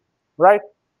to do, right?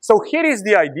 So here is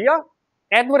the idea.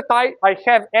 I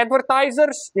have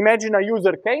advertisers. Imagine a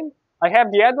user came. I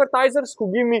have the advertisers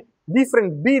who give me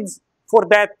different bids for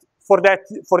that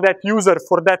user,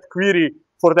 for that query,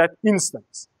 for that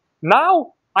instance.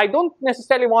 Now, I don't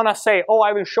necessarily want to say, oh,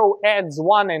 I will show ads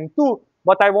 1 and 2,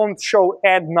 but I won't show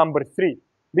ad number 3.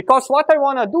 Because what I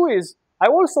want to do is, I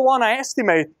also want to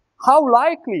estimate how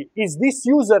likely is this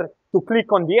user to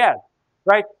click on the ad,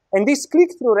 right? And these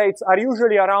click-through rates are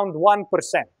usually around 1%,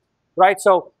 right?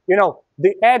 So, you know,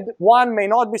 the ad 1 may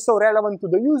not be so relevant to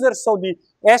the user, so the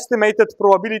estimated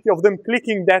probability of them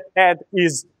clicking that ad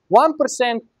is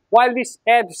 1%, while this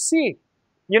ad C,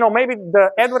 you know, maybe the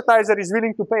advertiser is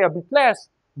willing to pay a bit less,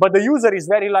 but the user is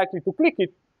very likely to click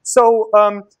it. So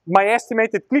my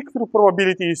estimated click-through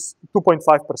probability is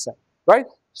 2.5%, right?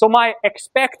 So my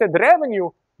expected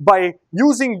revenue by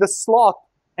using the slot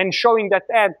and showing that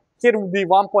ad here would be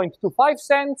 1.25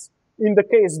 cents. In the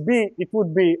case B, it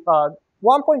would be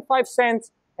 1.5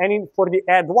 cents, and for the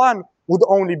ad 1 would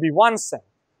only be 1 cent.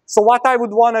 So what I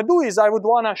would want to do is I would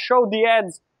want to show the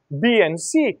ads B and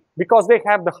C because they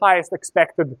have the highest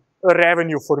expected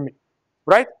revenue for me,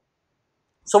 right?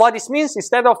 So what this means,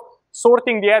 instead of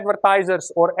sorting the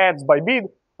advertisers or ads by bid,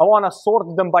 I want to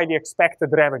sort them by the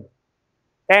expected revenue.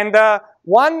 And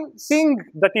one challenge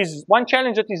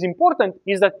that is important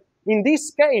is that in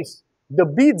this case, the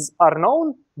bids are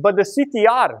known, but the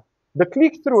CTR, the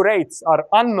click-through rates, are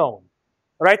unknown,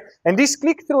 right? And these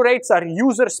click-through rates are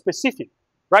user-specific,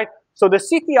 right? So the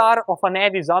CTR of an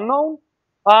ad is unknown,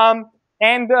 so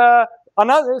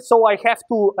I have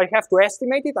to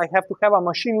estimate it. I have to have a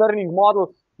machine learning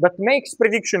model that makes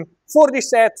prediction for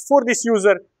this ad, for this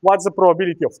user, what's the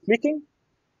probability of clicking.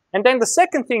 And then the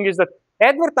second thing is that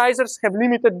advertisers have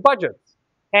limited budgets,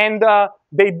 and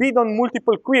they bid on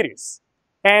multiple queries.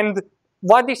 And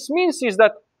what this means is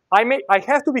that I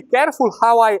have to be careful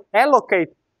how I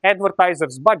allocate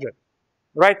advertisers' budget,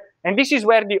 right? And this is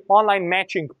where the online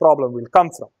matching problem will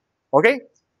come from, okay?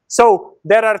 So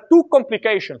there are two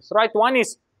complications, right? One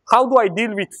is, how do I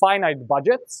deal with finite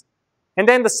budgets? And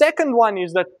then the second one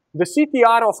is that the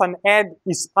CTR of an ad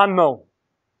is unknown,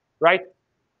 right?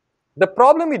 The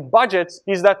problem with budgets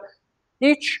is that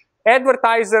each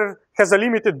advertiser has a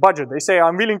limited budget. They say,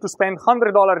 I'm willing to spend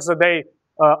 $100 a day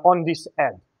on this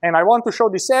ad. And I want to show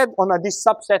this ad on this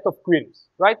subset of queries,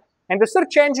 right? And the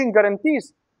search engine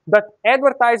guarantees that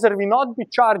advertiser will not be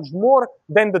charged more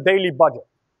than the daily budget,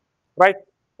 right?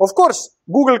 Of course,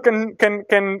 Google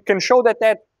can show that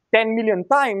ad 10 million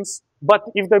times, but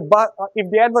if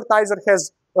the advertiser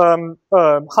has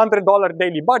 $100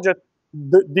 daily budget,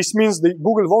 this means that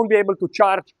Google won't be able to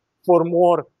charge for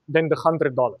more than the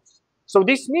 $100. So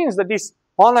this means that these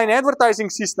online advertising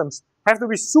systems have to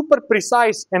be super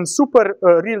precise and super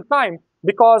real time,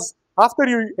 because after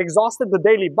you exhausted the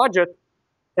daily budget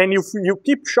and you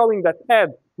keep showing that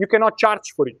ad, you cannot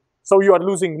charge for it. So you are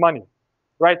losing money,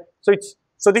 right?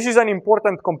 So this is an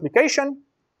important complication.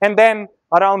 And then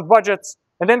around budgets.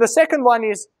 And then the second one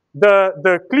is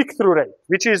the click-through rate,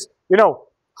 which is, you know,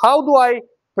 how do I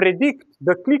predict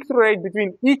the click-through rate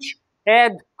between each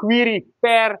ad, query,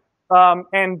 pair,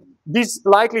 and this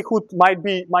likelihood might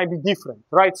be different,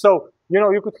 right? So, you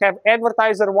know, you could have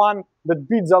advertiser 1 that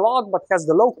bids a lot but has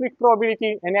the low click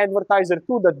probability, and advertiser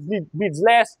 2 that bids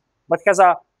less but has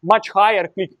a much higher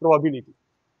click probability.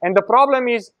 And the problem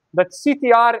is that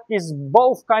CTR is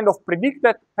both kind of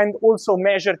predicted and also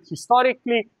measured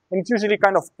historically, and it's usually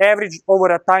kind of averaged over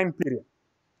a time period,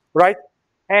 right?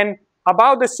 And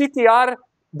about the CTR,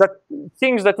 the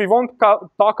things that we won't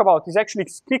talk about is actually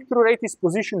click-through rate is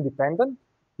position dependent,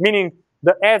 meaning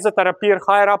the ads that appear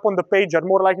higher up on the page are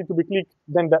more likely to be clicked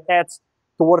than the ads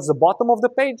towards the bottom of the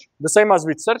page, the same as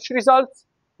with search results,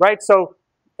 right? So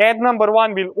ad number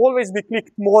 1 will always be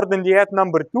clicked more than the ad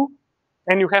number 2,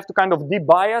 and you have to kind of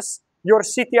de-bias your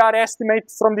CTR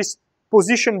estimate from this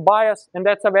position bias, and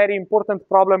that's a very important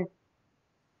problem.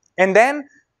 And then,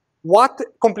 what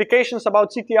complications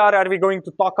about CTR are we going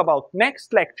to talk about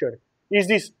next lecture is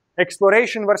this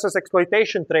exploration versus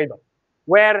exploitation trade-off,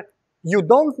 where you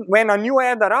don't, when a new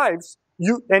ad arrives,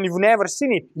 and you've never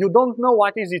seen it, you don't know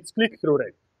what is its click-through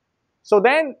rate. So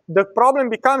then the problem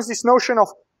becomes this notion of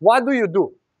what do you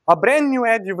do? A brand new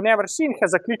ad you've never seen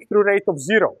has a click-through rate of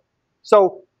 0.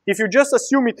 So if you just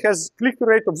assume it has click-through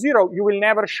rate of 0, you will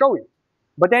never show it.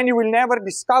 But then you will never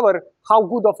discover how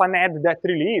good of an ad that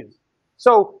really is.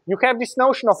 So you have this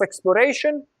notion of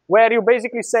exploration where you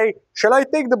basically say, shall I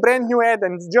take the brand new ad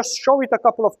and just show it a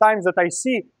couple of times that I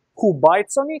see who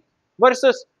bites on it?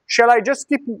 Versus, shall I just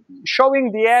keep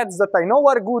showing the ads that I know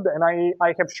are good and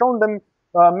I have shown them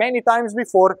many times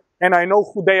before and I know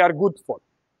who they are good for,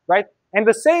 right? And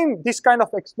the same, this kind of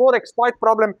explore exploit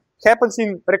problem happens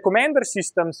in recommender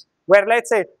systems where, let's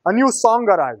say, a new song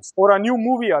arrives or a new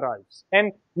movie arrives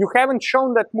and you haven't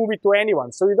shown that movie to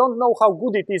anyone. So you don't know how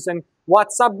good it is and what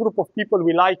subgroup of people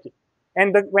will like it.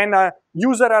 And when a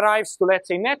user arrives to, let's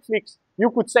say, Netflix,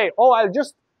 you could say, oh, I'll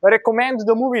just recommend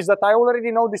the movies that I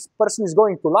already know this person is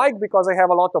going to like because I have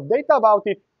a lot of data about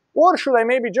it. Or should I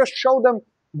maybe just show them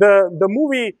the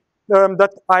movie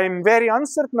that I'm very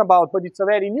uncertain about, but it's a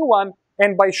very new one.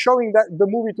 And by showing the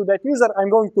movie to that user, I'm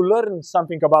going to learn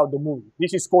something about the movie.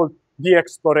 This is called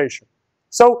de-exploration.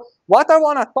 So what I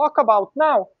want to talk about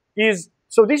now is,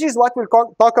 so this is what we'll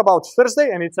talk about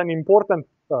Thursday, and it's an important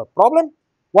problem.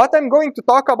 What I'm going to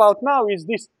talk about now is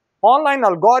this online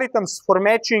algorithms for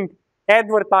matching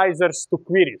advertisers to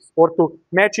queries or to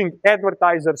matching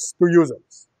advertisers to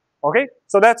users. Okay?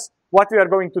 So that's what we are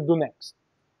going to do next.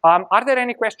 Are there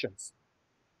any questions?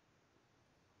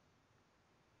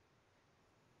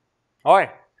 All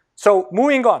right. So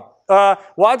moving on.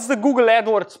 What's the Google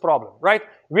AdWords problem, right?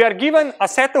 We are given a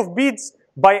set of bids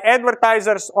by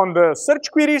advertisers on the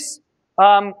search queries.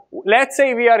 Let's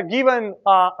say we are given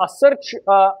a search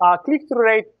click-through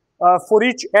rate for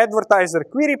each advertiser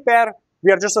query pair.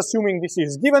 We are just assuming this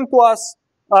is given to us.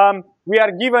 We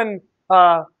are given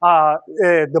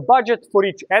the budget for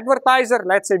each advertiser.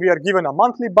 Let's say we are given a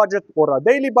monthly budget or a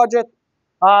daily budget.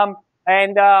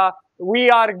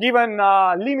 We are given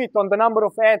a limit on the number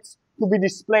of ads to be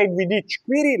displayed with each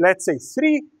query, let's say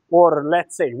 3 or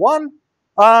let's say 1.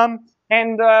 What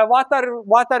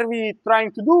are we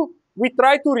trying to do? We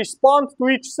try to respond to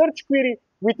each search query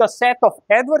with a set of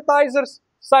advertisers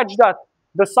such that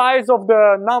the size of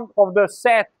the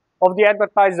set of the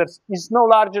advertisers is no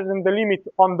larger than the limit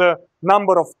on the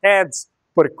number of ads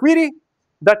per query,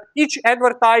 that each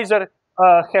advertiser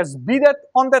has bidded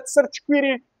on that search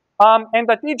query, and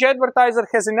that each advertiser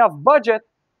has enough budget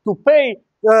to pay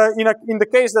in the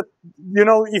case that, you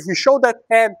know, if we show that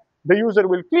ad, the user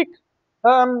will click,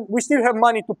 we still have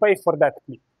money to pay for that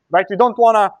click, right? We don't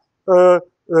want to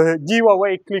give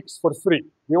away clicks for free.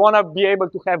 We want to be able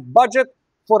to have budget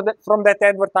from that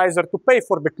advertiser to pay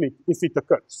for the click if it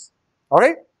occurs.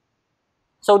 Okay?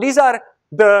 So these are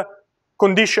the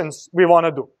conditions we want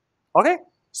to do. Okay?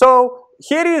 So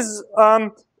here is,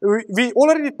 we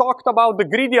already talked about the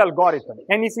greedy algorithm.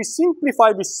 And if we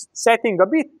simplify this setting a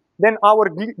bit, then our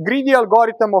greedy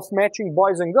algorithm of matching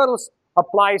boys and girls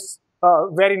applies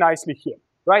very nicely here,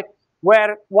 right?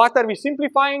 Where, what are we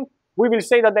simplifying? We will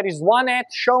say that there is one ad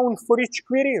shown for each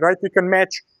query, right? We can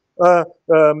match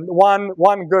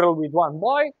one girl with one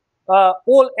boy.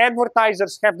 All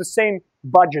advertisers have the same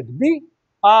budget B.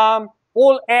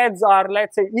 All ads are,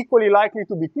 let's say, equally likely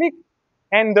to be clicked.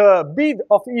 And the bid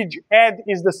of each ad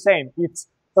is the same. It's,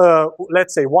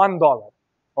 let's say, $1.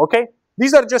 Okay?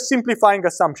 These are just simplifying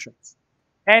assumptions.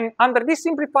 And under these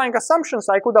simplifying assumptions,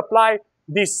 I could apply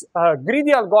this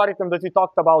greedy algorithm that we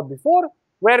talked about before,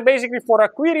 where basically for a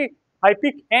query, I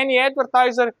pick any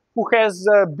advertiser who has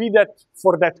bidded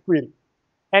for that query.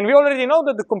 And we already know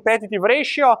that the competitive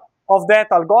ratio of that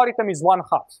algorithm is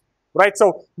 1/2, right?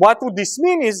 So what would this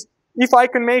mean is, if I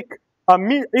can make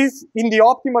if in the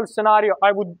optimal scenario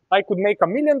I could make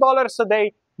 $1 million a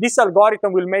day, this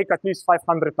algorithm will make at least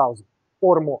 500,000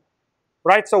 or more,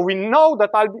 right? So we know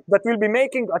that we'll be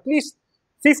making at least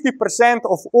 50%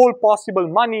 of all possible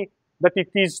money that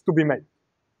it is to be made.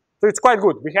 So it's quite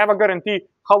good. We have a guarantee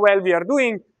how well we are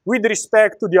doing with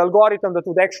respect to the algorithm that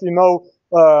would actually know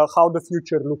how the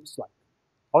future looks like.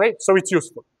 Okay, so it's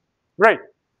useful. Great.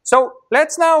 So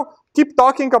let's now keep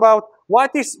talking about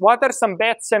what are some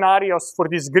bad scenarios for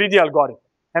this greedy algorithm.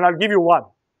 And I'll give you one.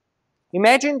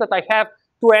 Imagine that I have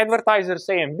two advertisers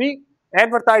A and B.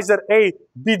 Advertiser A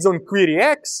bids on query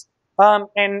X.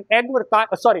 and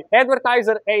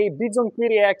advertiser A bids on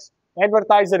query X,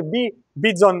 advertiser B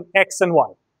bids on X and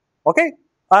Y. Okay?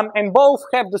 And both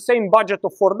have the same budget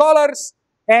of $4.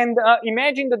 And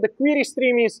imagine that the query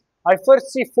stream is, I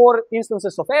first see 4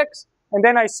 instances of X, and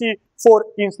then I see 4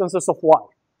 instances of Y.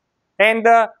 And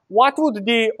what would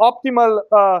the optimal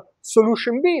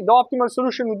solution be? The optimal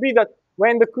solution would be that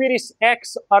when the queries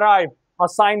X arrive,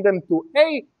 assign them to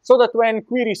A, so that when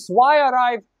queries Y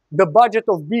arrive, the budget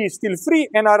of B is still free,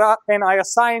 and I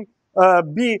assign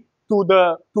B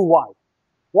to Y.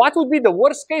 What would be the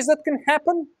worst case that can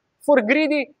happen? For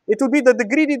greedy, it would be that the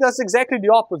greedy does exactly the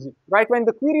opposite, right? When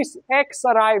the queries X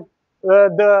arrive,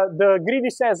 the greedy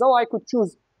says, oh, I could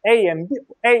choose A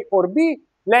or B.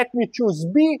 Let me choose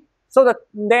B, so that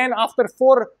then after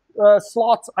 4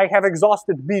 slots, I have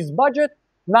exhausted B's budget.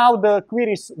 Now the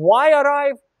queries Y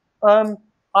arrive.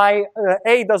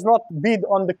 A does not bid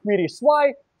on the queries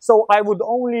Y, so I would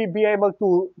only be able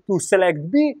to select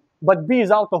B, but B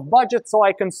is out of budget, so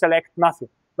I can select nothing,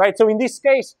 right? So in this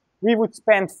case, we would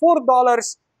spend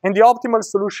 $4, and the optimal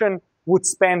solution would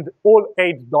spend all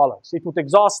 $8. It would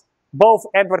exhaust both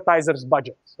advertisers'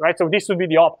 budgets, right? So this would be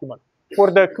the optimal.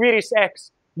 For the queries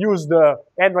X, use the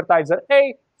advertiser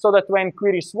A, so that when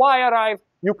queries Y arrive,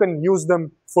 you can use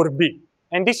them for B.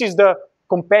 And this is the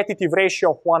competitive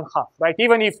ratio of 1/2, right?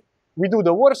 Even if we do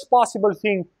the worst possible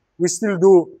thing, we still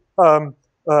do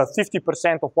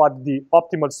 50% of what the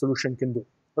optimal solution can do,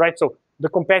 right? So the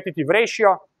competitive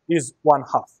ratio is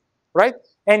 1/2, right?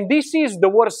 And this is the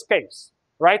worst case,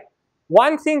 right?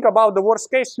 One thing about the worst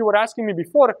case, you were asking me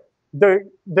before,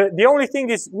 the only thing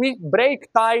is we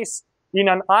break ties in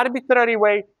an arbitrary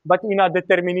way, but in a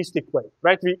deterministic way,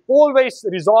 right? We always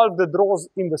resolve the draws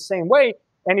in the same way.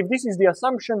 And if this is the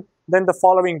assumption, then the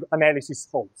following analysis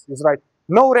holds. Is right.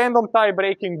 No random tie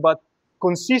breaking, but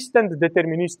consistent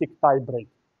deterministic tie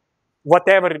breaking.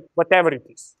 Whatever it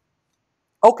is.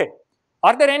 Okay.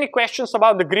 Are there any questions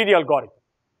about the greedy algorithm?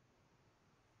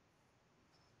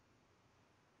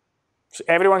 So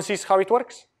everyone sees how it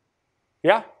works?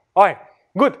 Yeah? All right.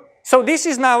 Good. So this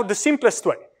is now the simplest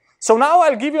way. So now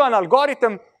I'll give you an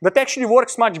algorithm that actually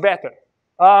works much better.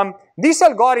 This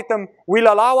algorithm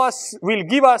will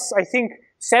give us, I think,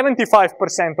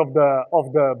 75% of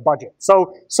the budget.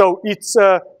 So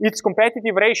its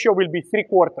competitive ratio will be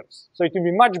 3/4. So it will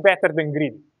be much better than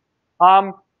greedy.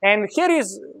 And here is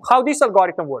how this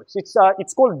algorithm works.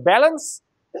 It's called balance,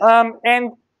 and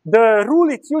the rule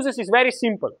it uses is very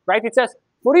simple, right? It says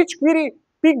for each query,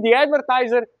 pick the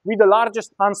advertiser with the largest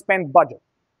unspent budget,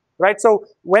 right? So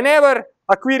whenever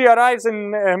a query arrives and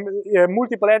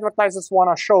multiple advertisers want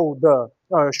to show the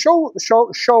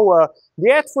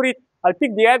ad for it, I'll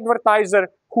pick the advertiser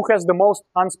who has the most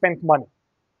unspent money,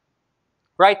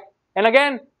 right? And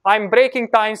again, I'm breaking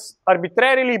ties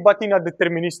arbitrarily, but in a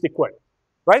deterministic way,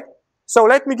 right? So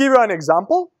let me give you an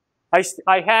example. I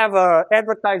have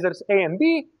advertisers A and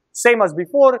B, same as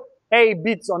before. A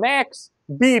bids on X,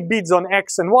 B bids on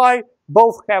X and Y.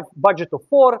 Both have budget of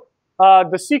 4.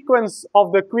 The sequence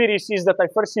of the queries is that I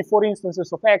first see 4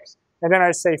 instances of X, and then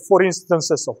I say 4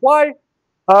 instances of Y.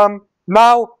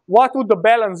 Now, what would the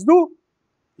balance do?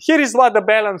 Here is what the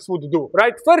balance would do,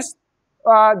 right? First,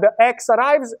 the X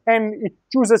arrives, and it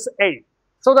chooses A.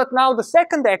 So that now the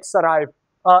second X arrives,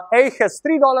 A has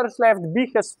 $3 left,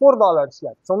 B has $4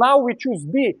 left. So now we choose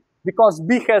B, because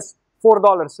B has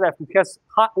 $4 left. It has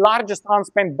largest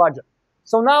unspent budget.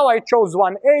 So now I chose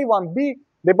one A, one B.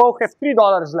 They both have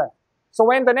 $3 left. So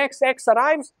when the next X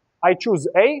arrives, I choose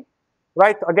A,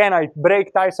 right? Again, I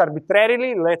break ties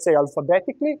arbitrarily, let's say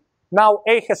alphabetically. Now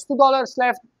A has $2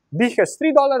 left, B has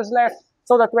 $3 left,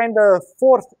 so that when the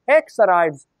fourth X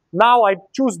arrives, now I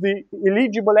choose the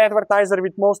eligible advertiser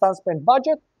with most unspent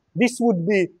budget. This would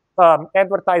be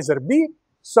advertiser B.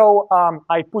 So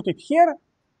I put it here.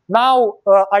 Now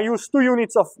I use 2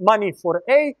 units of money for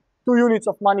A, 2 units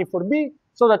of money for B,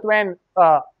 so that when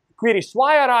queries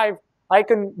Y arrive, I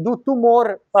can do 2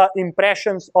 more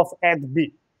impressions of ad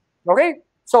B. Okay?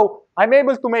 So I'm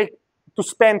able to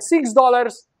spend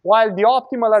 $6, while the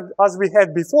optimal, as we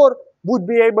had before, would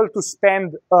be able to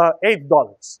spend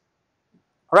 $8.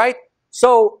 Right?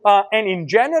 So, and in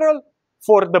general,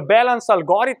 for the balance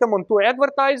algorithm on 2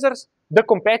 advertisers, the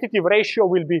competitive ratio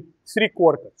will be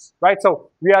 3/4. Right?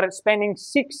 So we are spending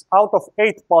 6 out of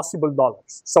 8 possible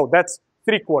dollars. So that's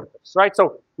 3/4. Right?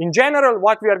 So in general,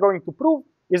 what we are going to prove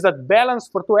is that balance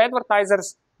for 2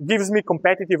 advertisers gives me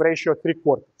competitive ratio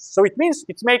 3/4. So it means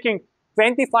it's making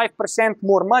 25%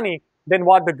 more money than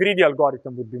what the greedy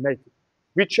algorithm would be making,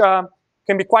 which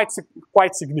can be quite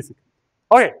significant.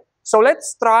 Okay, so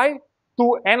let's try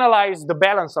to analyze the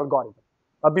balance algorithm.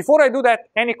 Before I do that,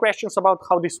 any questions about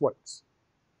how this works?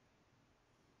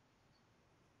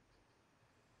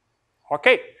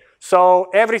 Okay, so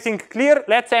everything clear,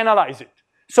 let's analyze it.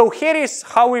 So here is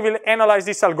how we will analyze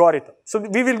this algorithm. So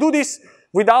we will do this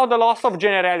without the loss of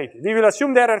generality. We will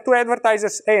assume there are two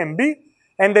advertisers A and B,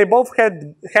 and they both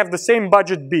have the same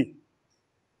budget B.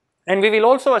 And we will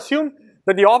also assume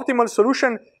that the optimal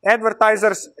solution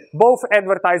both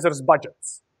advertisers'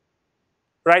 budgets,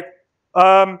 right?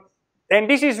 And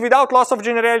this is without loss of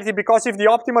generality, because if the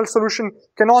optimal solution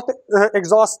cannot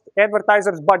exhaust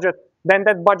advertisers' budget, then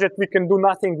that budget we can do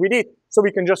nothing with it, so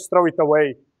we can just throw it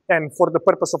away. And for the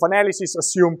purpose of analysis,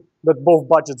 assume that both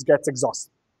budgets get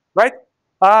exhausted, right?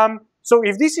 So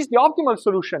if this is the optimal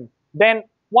solution, then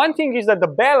one thing is that the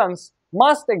balance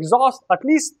must exhaust at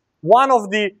least one of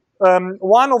the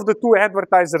two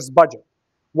advertisers' budget.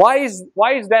 Why is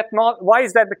that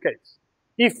the case?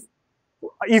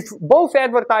 If both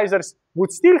advertisers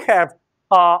would still have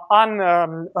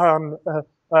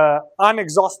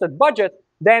unexhausted budget,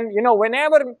 then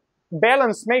whenever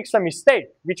balance makes a mistake,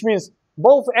 which means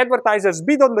both advertisers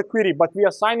bid on the query, but we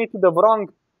assign it to the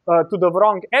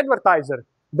wrong advertiser,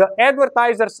 the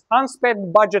advertiser's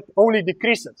unspent budget only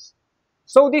decreases.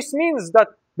 So this means that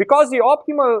because the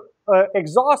optimal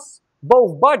exhausts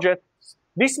both budgets,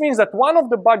 this means that one of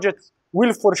the budgets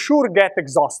will for sure get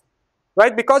exhausted,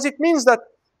 right? Because it means that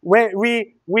when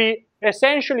we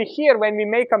essentially here, when we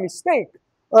make a mistake,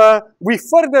 we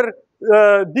further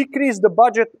decrease the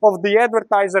budget of the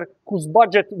advertiser whose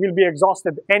budget will be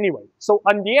exhausted anyway. So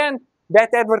in the end,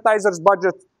 that advertiser's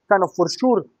budget kind of for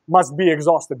sure must be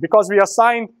exhausted, because we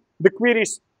assigned the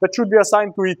queries that should be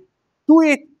assigned to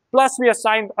it, plus we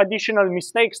assigned additional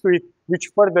mistakes to it,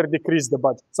 which further decrease the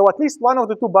budget. So at least one of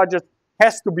the two budgets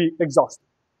has to be exhausted,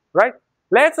 right?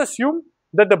 Let's assume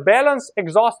that the balance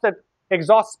exhausts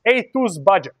A2's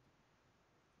budget.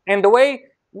 And the way,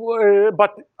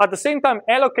 but at the same time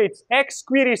allocates X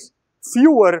queries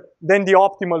fewer than the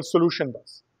optimal solution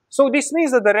does. So this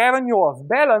means that the revenue of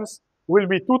balance will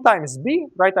be 2 times B,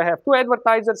 right? I have two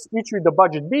advertisers, each with the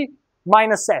budget B,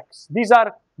 minus X. These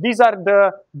are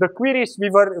the queries we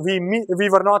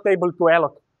were not able to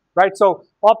allocate, right? So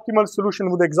optimal solution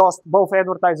would exhaust both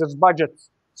advertisers' budgets,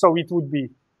 so it would be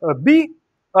B,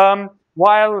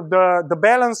 while the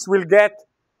balance will get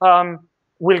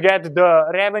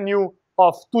the revenue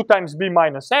of 2 times B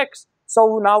minus X.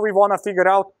 So now we want to figure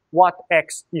out what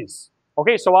X is.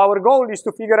 Okay, so our goal is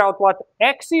to figure out what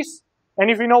X is, and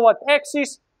if we know what X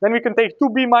is, then we can take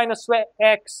 2B minus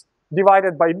X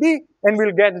divided by B, and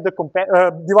we'll get the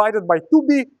divided by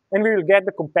 2B, and we will get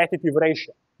the competitive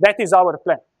ratio. That is our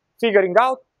plan, figuring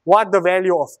out what the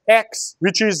value of X,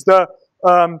 which is the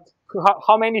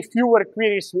how many fewer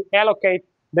queries we allocate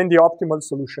than the optimal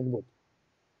solution would.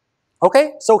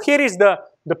 Okay, so here is the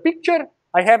picture.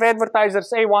 I have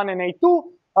advertisers A1 and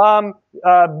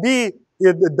A2. B,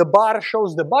 the bar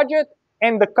shows the budget,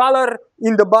 and the color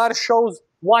in the bar shows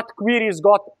what queries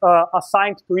got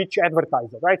assigned to each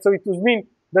advertiser, right? So it would mean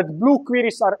that blue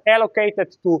queries are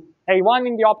allocated to A1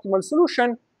 in the optimal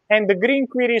solution, and the green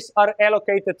queries are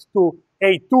allocated to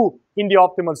A2 in the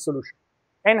optimal solution.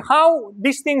 And how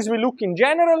these things will look in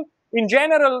general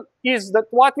is that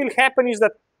what will happen is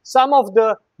that some of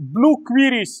the blue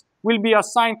queries will be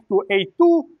assigned to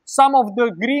A2, some of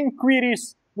the green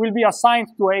queries will be assigned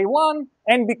to A1,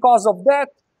 and because of that,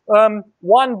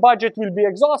 one budget will be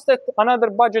exhausted, another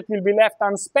budget will be left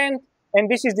unspent, and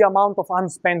this is the amount of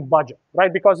unspent budget,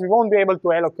 right? Because we won't be able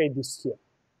to allocate this here,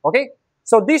 okay?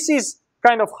 So this is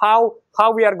kind of how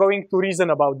we are going to reason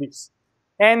about this.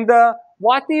 And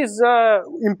what is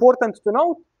important to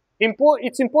note?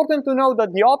 It's important to know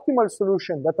that the optimal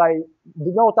solution that I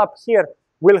denote up here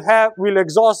will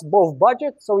exhaust both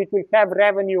budgets, so it will have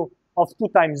revenue of 2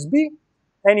 times B.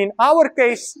 And in our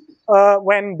case,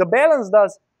 when the balance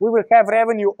does, we will have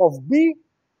revenue of B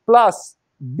plus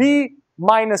B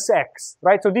minus X,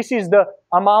 right? So this is the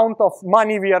amount of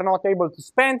money we are not able to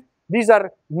spend. These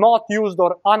are not used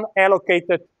or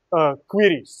unallocated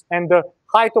queries. And the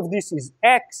height of this is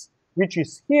X, which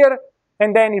is here.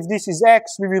 And then if this is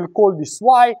X, we will call this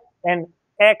Y, and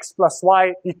X plus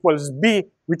Y equals B,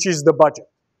 which is the budget.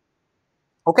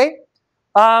 Okay?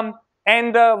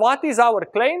 What is our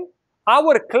claim?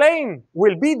 Our claim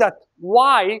will be that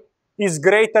Y is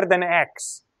greater than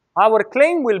X. Our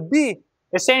claim will be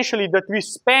essentially that we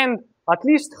spend at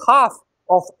least half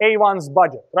of A1's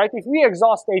budget, right? If we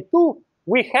exhaust A2,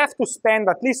 we have to spend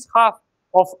at least half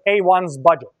of A1's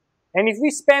budget. And if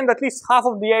we spend at least half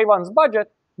of the A1's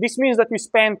budget, this means that we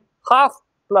spend half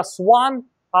plus 1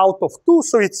 out of 2.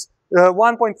 So it's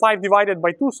 1.5 divided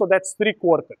by 2, so that's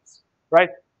 3/4, right?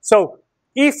 So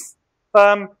if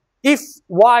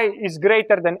y is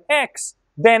greater than x,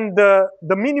 then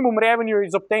the minimum revenue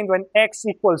is obtained when x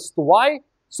equals to y.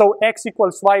 So x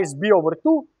equals y is b over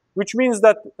 2, which means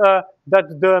that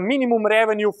that the minimum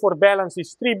revenue for balance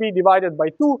is 3b divided by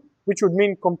 2, which would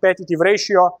mean competitive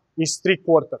ratio is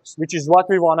 3/4, which is what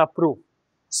we want to prove.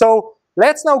 So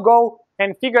let's now go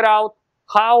and figure out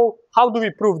how do we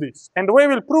prove this. And the way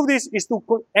we'll prove this is to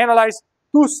analyze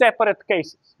two separate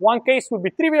cases. One case will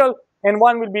be trivial and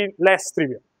one will be less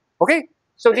trivial. Okay?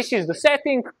 So this is the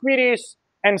setting, queries,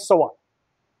 and so on.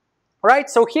 Right?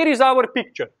 So here is our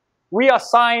picture. We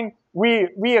assign,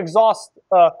 we exhaust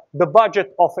the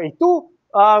budget of A2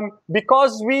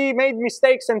 because we made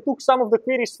mistakes and took some of the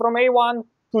queries from A1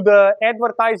 to the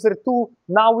advertiser 2.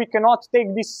 Now we cannot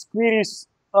take these queries,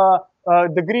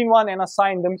 the green one, and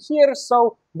assign them here.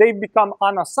 So they become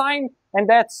unassigned, and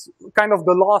that's kind of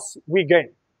the loss we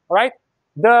gain. All right?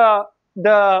 The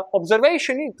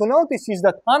observation to notice is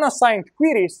that unassigned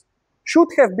queries should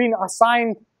have been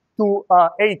assigned to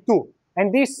A2.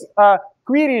 And these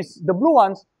queries, the blue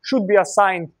ones, should be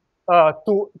assigned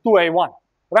to A1,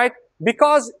 right?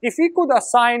 Because if we could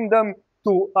assign them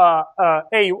to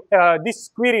these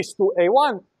queries to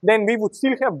A1, then we would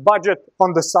still have budget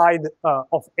on the side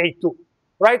of A2,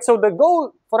 right? So the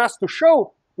goal for us to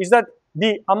show is that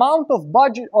the amount of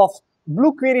budget of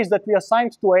blue queries that we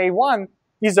assigned to A1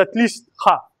 is at least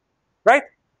half, right?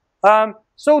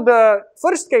 So the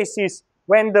first case is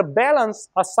when the balance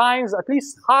assigns at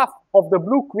least half of the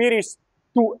blue queries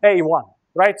to A1,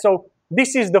 right? So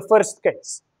this is the first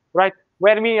case, right?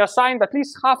 Where we assigned at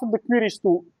least half of the queries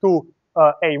to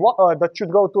A1, that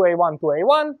should go to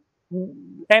A1,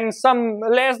 and some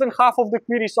less than half of the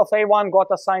queries of A1 got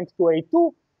assigned to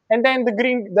A2, and then the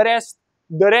green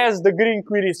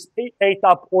queries ate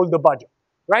up all the budget,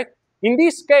 right? In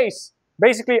this case,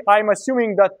 basically, I'm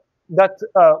assuming that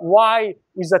y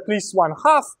is at least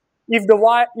 1/2. If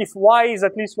y is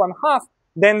at least 1/2,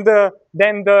 then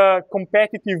the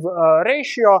competitive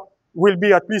ratio will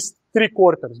be at least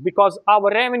 3/4, because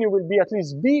our revenue will be at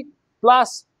least b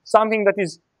plus something that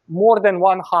is more than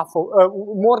half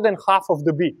of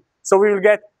the b. So we will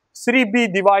get 3b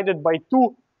divided by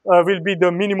 2 will be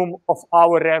the minimum of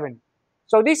our revenue.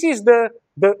 So this is the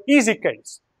easy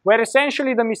case, where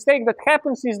essentially the mistake that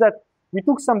happens is that we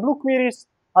took some blue queries,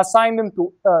 assigned them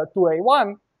to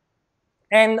A1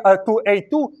 and to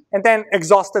A2, and then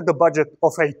exhausted the budget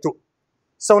of A2.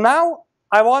 So now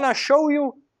I want to show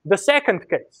you the second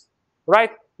case,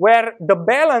 right, where the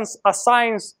balance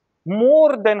assigns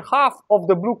more than half of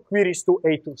the blue queries to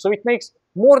A2. So it makes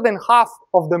more than half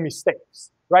of the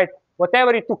mistakes, right?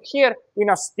 Whatever it took here,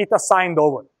 it assigned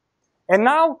over. And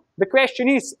now the question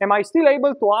is, am I still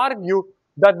able to argue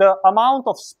that the amount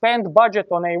of spent budget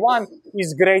on A1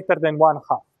 is greater than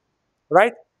 1/2,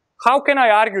 right? How can I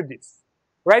argue this,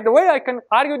 right? The way I can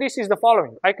argue this is the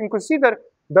following. I can consider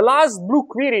the last blue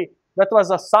query that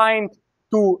was assigned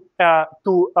to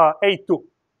A2,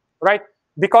 right?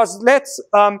 Because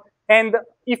and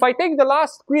if I take the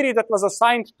last query that was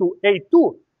assigned to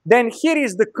A2, then here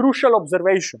is the crucial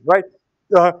observation, right?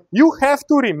 You have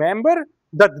to remember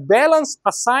that balance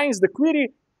assigns the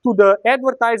query to the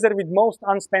advertiser with most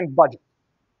unspent budget.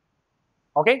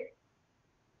 Okay?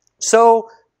 So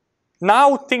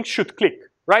now things should click,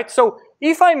 right? So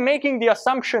if I'm making the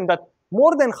assumption that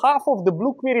more than half of the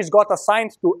blue queries got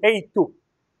assigned to A2,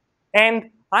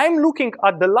 and I'm looking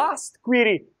at the last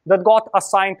query that got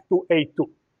assigned to A2,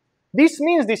 this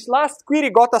means this last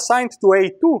query got assigned to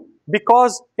A2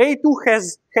 because A2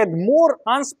 has had more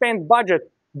unspent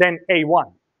budget than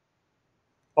A1.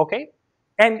 Okay?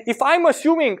 And if I'm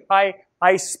assuming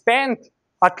I spent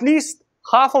at least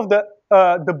half of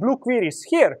the blue queries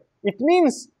here, it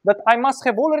means that I must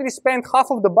have already spent half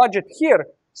of the budget here,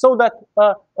 so that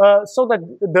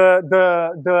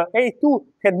the A2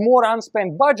 had more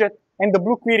unspent budget, and the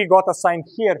blue query got assigned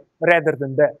here rather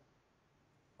than there.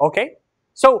 Okay?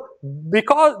 So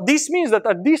because this means that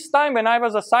at this time when I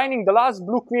was assigning the last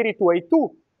blue query to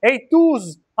A2,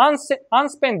 A2's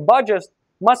unspent budget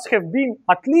must have been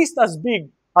at least as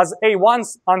big as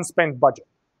A1's unspent budget,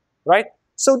 right?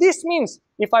 So this means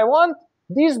if I want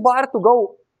this bar to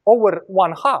go over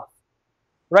 1/2,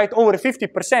 right, over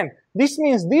 50%, this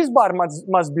means this bar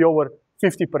must be over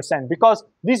 50%, because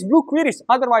these blue queries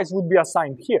otherwise would be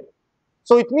assigned here.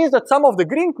 So it means that some of the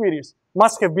green queries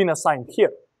must have been assigned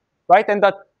here, right? And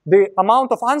that the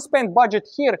amount of unspent budget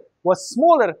here was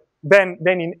smaller than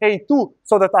in A2,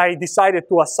 so that I decided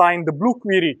to assign the blue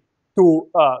query to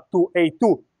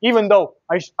A2, even though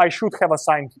I should have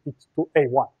assigned it to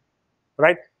A1,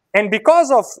 right? And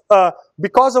because of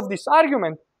this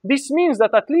argument, this means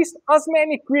that at least as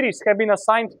many queries have been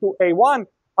assigned to A1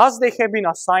 as they have been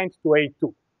assigned to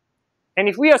A2. And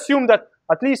if we assume that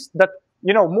at least that,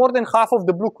 more than half of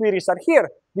the blue queries are here,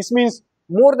 this means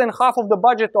more than half of the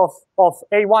budget of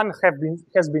A1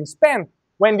 has been spent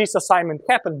when this assignment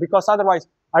happened, because otherwise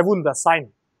I wouldn't assign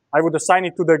it. I would assign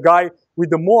it to the guy with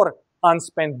the more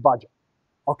unspent budget.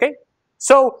 Okay?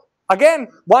 So again,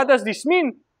 what does this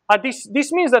mean?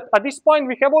 This means that at this point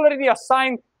we have already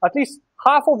assigned at least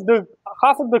half of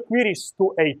the queries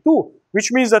to A2,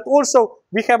 which means that also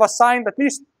we have assigned at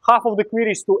least half of the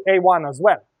queries to A1 as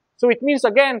well. So it means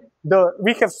again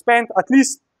we have spent at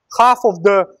least half of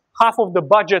the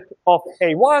budget of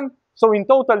A1. So in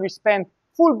total we spent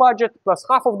full budget plus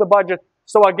half of the budget.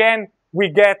 So again we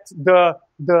get the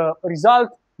result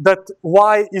that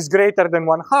y is greater than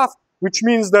 1/2, which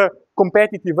means the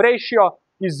competitive ratio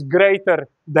is greater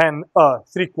than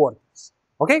 3/4.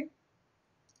 Okay?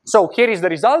 So here is the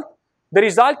result. The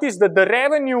result is that the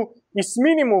revenue is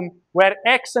minimum where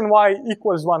x and y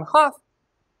equals 1/2,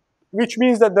 which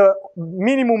means that the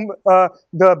minimum,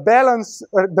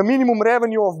 the minimum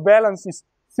revenue of balance is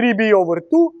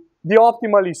 3b/2. The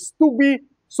optimal is 2b.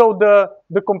 So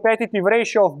the competitive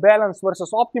ratio of balance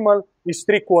versus optimal is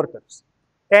 3/4.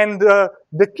 And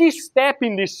the key step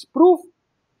in this proof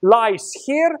lies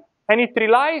here, and it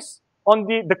relies on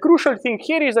the crucial thing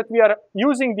here is that we are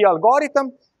using the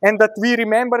algorithm, and that we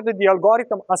remember that the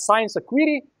algorithm assigns a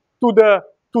query to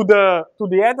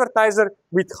the advertiser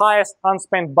with highest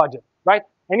unspent budget, right?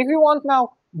 And if we want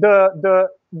now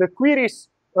the queries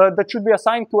that should be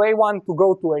assigned to A1 to go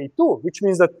to A2, which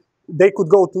means that they could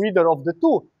go to either of the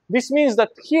two, this means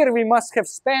that here we must have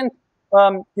spent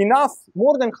enough,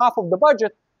 more than half of the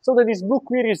budget, so that these blue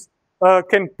queries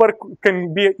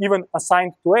can be even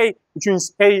assigned to A, which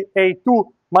means A2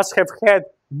 must have had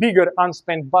bigger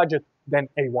unspent budget than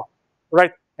A1,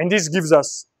 right? And this gives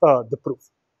us the proof.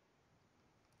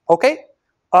 Okay?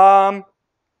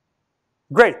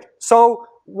 Great. So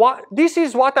this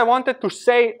is what I wanted to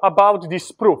say about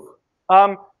this proof.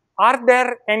 Are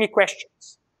there any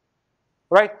questions?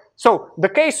 Right? So the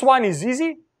case 1 is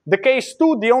easy. The case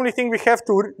 2, the only thing we have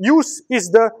to use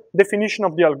is the definition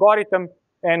of the algorithm,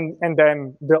 and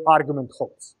then the argument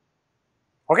holds.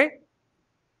 Okay?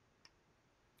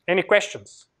 Any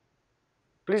questions?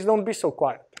 Please don't be so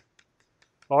quiet.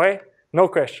 All right? No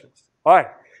questions. All right.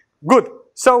 Good.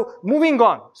 So moving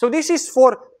on. So this is for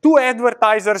 2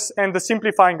 advertisers and the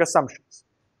simplifying assumptions.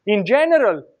 In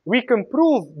general, we can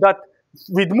prove that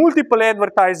with multiple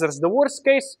advertisers, the worst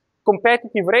case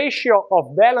competitive ratio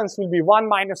of balance will be 1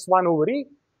 minus 1 over E.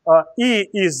 E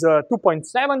is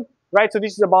 2.7, right? So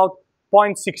this is about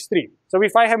 0.63. So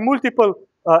if I have multiple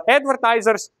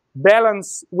advertisers,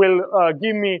 balance will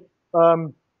give me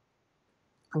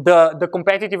the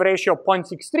competitive ratio of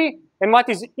 0.63. And what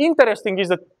is interesting is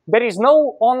that there is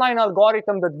no online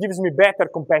algorithm that gives me better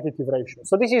competitive ratio.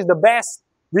 So this is the best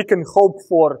we can hope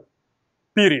for,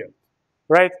 period,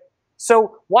 right?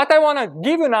 So what I want to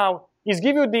give you now is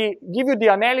give you the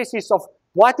analysis of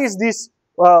what is this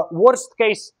worst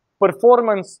case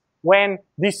performance when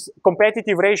this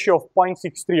competitive ratio of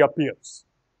 0.63 appears.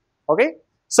 Okay?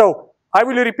 So I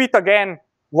will repeat again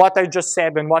what I just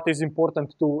said and what is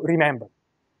important to remember.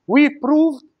 We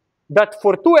proved that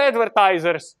for 2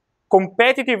 advertisers,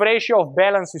 competitive ratio of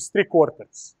balance is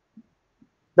 3/4.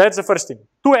 That's the first thing.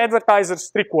 2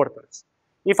 advertisers, 3/4.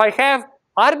 If I have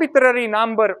arbitrary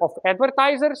number of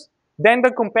advertisers, then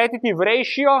the competitive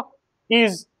ratio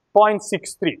is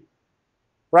 0.63,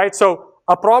 right? So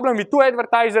a problem with 2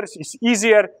 advertisers is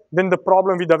easier than the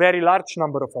problem with a very large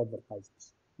number of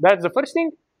advertisers. That's the first thing.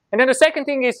 And then the second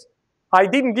thing is, I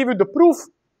didn't give you the proof,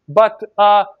 but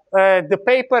the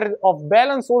paper of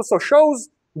balance also shows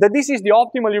that this is the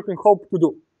optimal you can hope to do.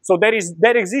 So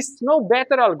there exists no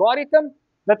better algorithm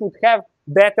that would have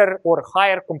better or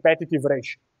higher competitive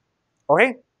ratio. Okay?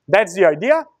 That's the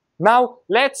idea. Now,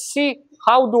 let's see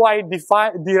how do I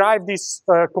derive this,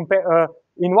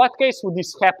 in what case would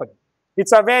this happen?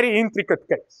 It's a very intricate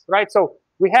case, right? So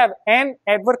we have n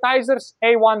advertisers,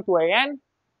 A1 to AN,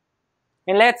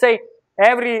 and let's say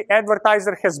every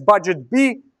advertiser has budget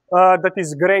B that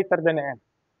is greater than n.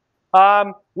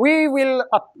 We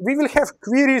will have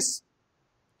queries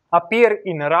appear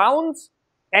in rounds,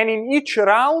 and in each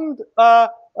round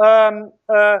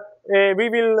we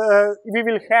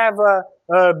will have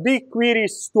B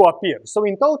queries to appear. So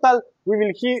in total, we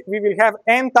will have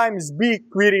n times B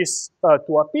queries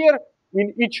to appear.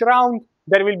 In each round,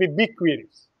 there will be B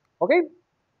queries. Okay?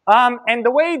 And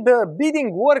the way the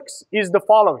bidding works is the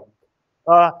following.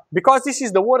 Because this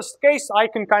is the worst case, I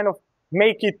can kind of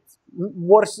make it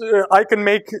I can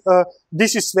make,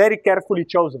 this is very carefully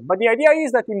chosen. But the idea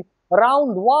is that in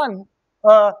round 1,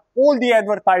 all the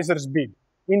advertisers bid.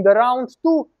 In the round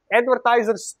 2,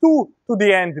 advertisers 2 to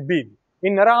the end bid.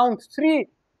 In round 3,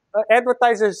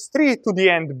 advertisers 3 to the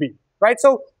end bid. Right?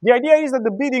 So the idea is that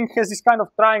the bidding has this kind of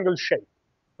triangle shape.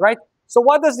 Right? So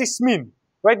what does this mean?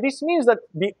 Right? This means that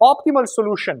the optimal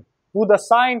solution would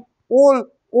assign all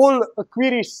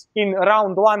queries in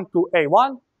round 1 to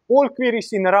A1, all queries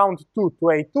in round 2 to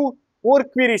A2, all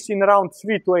queries in round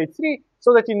 3 to A3,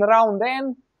 so that in round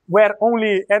N, where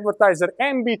only advertiser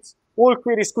N bids, all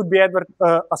queries could be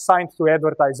assigned to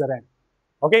advertiser N.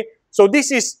 Okay? So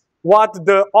this is what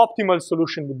the optimal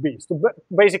solution would be. So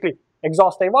basically,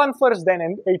 exhaust A1 first,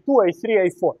 then A2, A3,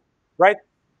 A4, right?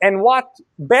 And what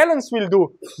Balance will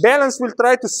do, Balance will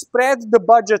try to spread the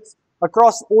budgets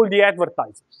across all the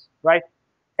advertisers, right?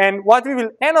 And what we will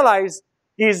analyze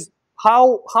is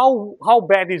how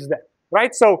bad is that,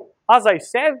 right? So as I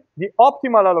said, the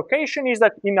optimal allocation is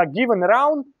that in a given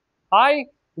round,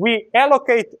 we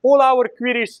allocate all our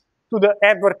queries to the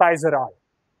advertiser I,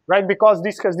 right? Because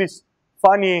this has this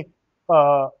funny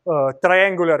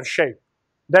triangular shape.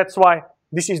 That's why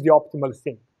this is the optimal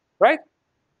thing, right?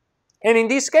 And in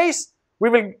this case, we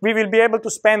will be able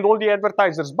to spend all the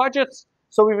advertisers' budgets,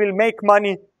 so we will make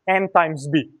money N times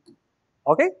B.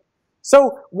 Okay?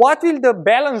 So what will the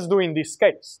Balance do in this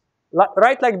case?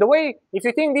 Right, like the way, if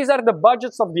you think these are the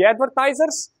budgets of the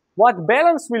advertisers, what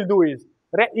Balance will do is,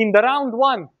 in the round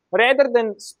 1, rather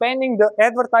than spending the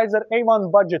advertiser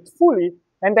A1 budget fully,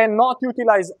 and then not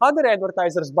utilize other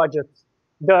advertisers' budgets,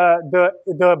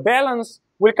 the Balance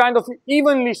will kind of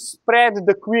evenly spread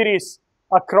the queries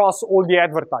across all the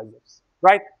advertisers,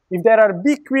 right? If there are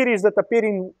big queries that appear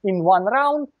in one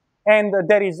round, and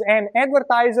there is N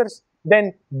advertisers,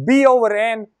 then B over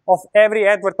N of every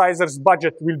advertiser's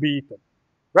budget will be eaten,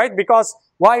 right? Because,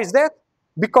 why is that?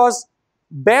 Because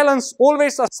Balance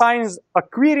always assigns a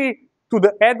query to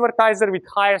the advertiser with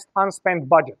highest unspent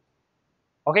budget,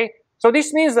 okay? So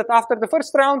this means that after the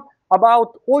first round,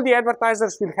 about all the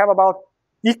advertisers will have about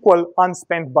equal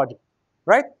unspent budget,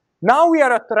 right? Now we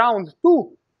are at round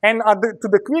 2, and to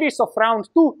the queries of round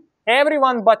 2,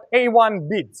 everyone but A1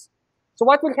 bids. So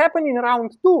what will happen in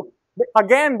round 2?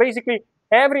 Again, basically,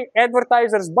 every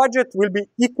advertiser's budget will be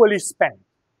equally spent,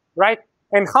 right?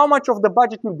 And how much of the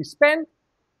budget will be spent?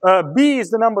 B is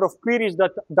the number of queries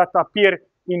that appear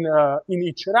in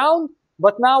each round.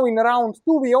 But now in round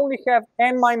 2, we only have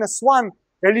N minus 1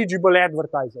 eligible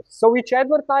advertisers. So each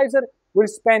advertiser will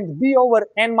spend B over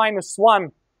N minus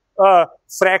 1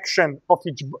 fraction of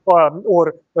each,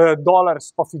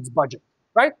 dollars of its budget,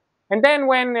 right? And then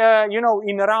when,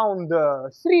 in round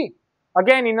 3,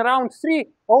 again, in round 3,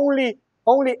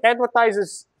 only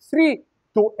advertisers 3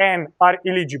 to N are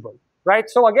eligible, right?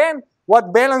 So again,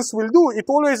 what Balance will do, it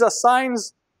always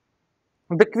assigns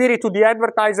the query to the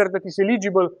advertiser that is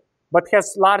eligible but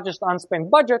has largest unspent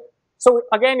budget. So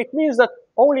again, it means that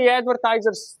only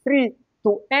advertisers 3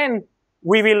 to N,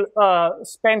 we will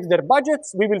spend their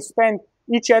budgets. We will spend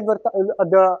each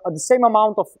the same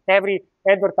amount of every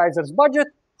advertiser's budget.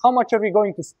 How much are we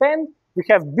going to spend? We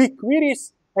have big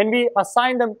queries, and we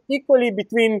assign them equally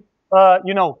between,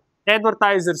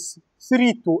 advertisers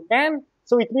 3 to N.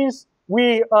 So it means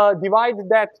we divide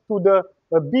that to the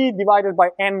B divided by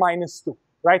N minus 2,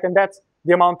 right? And that's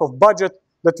the amount of budget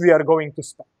that we are going to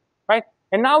spend, right?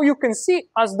 And now you can see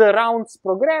as the rounds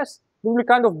progress, we will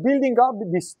kind of building up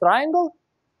this triangle.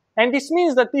 And this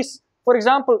means that this, for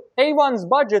example, A1's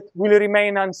budget will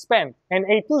remain unspent, and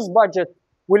A2's budget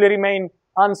will remain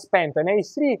unspent, and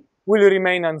A3 will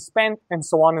remain unspent, and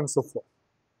so on and so forth,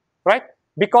 right?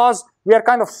 Because we are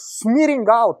kind of smearing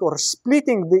out or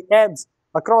splitting the ads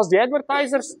across the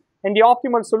advertisers, and the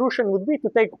optimal solution would be to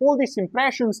take all these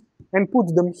impressions and put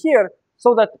them here,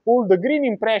 so that all the green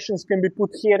impressions can be put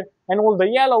here and all the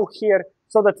yellow here,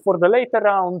 so that for the later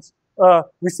rounds,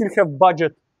 we still have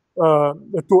budget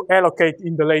to allocate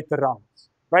in the later rounds,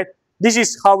 right? This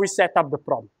is how we set up the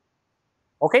problem,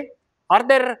 okay?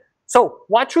 So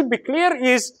what should be clear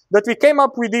is that we came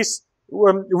up with this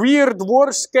weird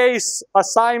worst case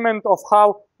assignment of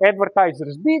how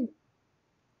advertisers bid.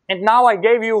 And now I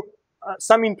gave you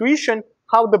some intuition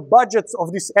how the budgets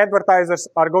of these advertisers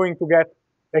are going to get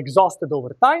exhausted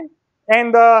over time.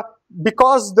 And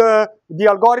because the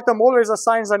algorithm always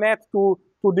assigns an ad to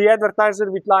the advertiser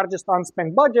with largest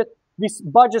unspent budget, these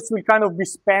budgets will kind of be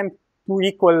spent to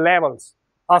equal levels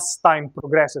as time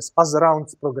progresses, as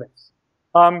rounds progress.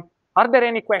 Are there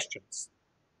any questions?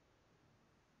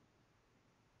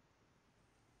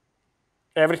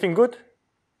 Everything good?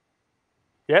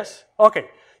 Yes? Okay.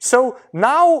 So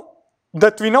now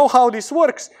that we know how this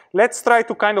works, let's try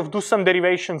to kind of do some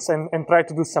derivations and try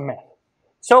to do some math.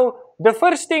 So the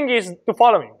first thing is the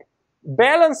following.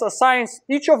 Balance assigns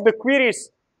each of the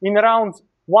queries in rounds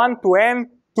 1 to n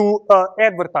to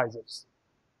advertisers.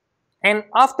 And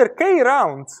after k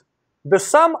rounds, the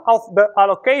sum of the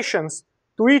allocations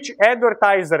to each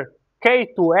advertiser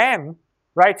k to n,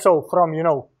 right? So from,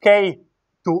 k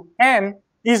to n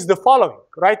is the following,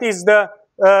 right?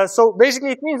 So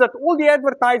basically it means that all the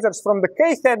advertisers from the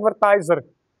kth advertiser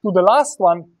to the last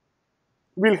one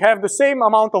will have the same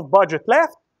amount of budget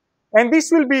left. And this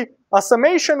will be a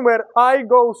summation where I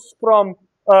goes from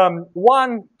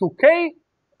 1 to k.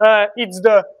 It's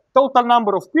the total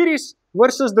number of queries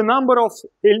versus the number of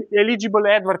eligible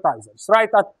advertisers, right?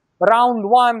 At round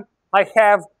 1, I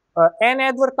have n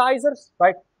advertisers,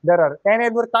 right? There are n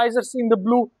advertisers in the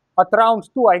blue. At round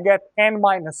 2, I get n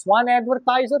minus 1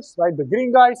 advertisers, right? The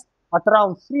green guys. At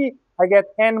round 3, I get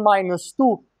n minus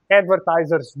 2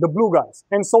 advertisers, the blue guys,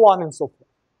 and so on and so forth,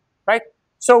 right?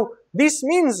 So this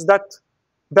means that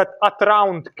at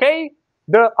round k,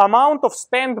 the amount of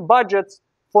spent budgets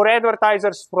for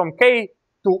advertisers from k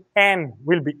to n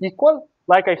will be equal,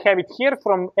 like I have it here.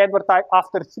 From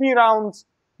after 3 rounds,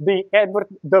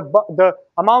 the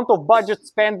amount of budget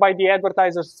spent by the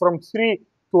advertisers from 3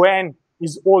 to n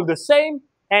is all the same,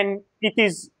 and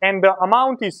the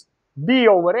amount is b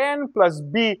over n plus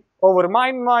b over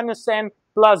minus n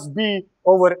plus b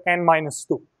over n minus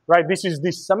 2, right? This is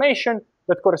this summation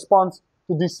that corresponds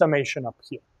to this summation up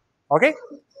here, okay?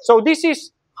 So this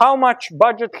is how much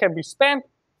budget have we spent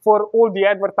for all the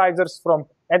advertisers from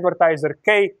advertiser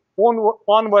k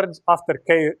onwards after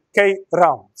k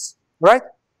rounds, right?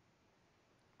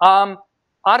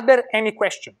 Are there any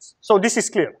questions? So this is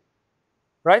clear,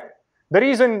 right? The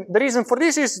reason for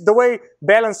this is the way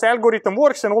balance algorithm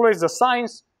works and always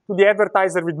assigns to the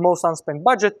advertiser with most unspent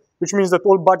budget, which means that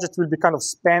all budget will be kind of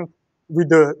spent with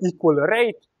the equal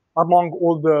rate among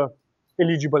all the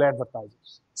eligible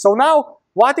advertisers. So now,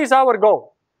 what is our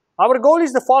goal? Our goal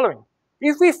is the following.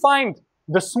 If we find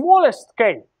the smallest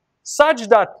k such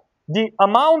that the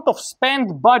amount of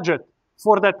spent budget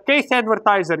for that kth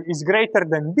advertiser is greater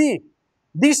than b,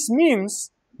 this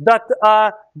means that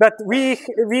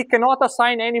we cannot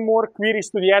assign any more queries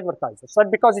to the advertisers. That's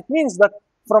because it means that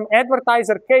from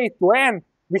advertiser k to n,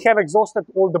 we have exhausted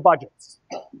all the budgets,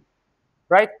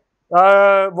 right?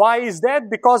 Why is that?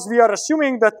 Because we are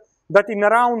assuming that in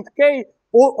round k,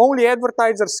 only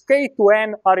advertisers k to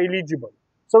n are eligible.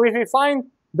 So if we find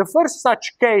the first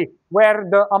such k where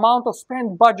the amount of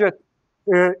spent budget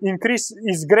increase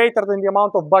is greater than the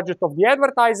amount of budget of the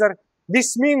advertiser,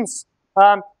 this means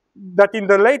that in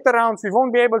the later rounds, we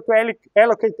won't be able to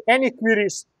allocate any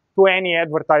queries to any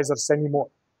advertisers anymore,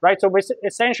 right? So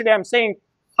essentially, I'm saying,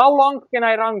 how long can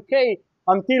I run k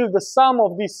until the sum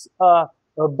of these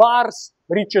bars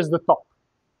reaches the top,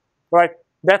 right?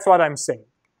 That's what I'm saying.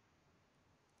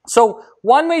 So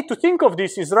one way to think of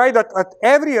this is, right, that at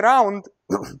every round,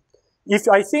 if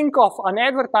I think of an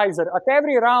advertiser, at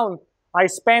every round, I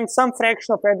spend some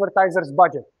fraction of advertiser's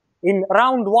budget. In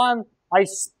round 1, I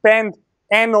spend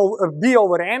b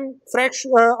over n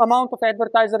fraction amount of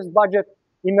advertiser's budget.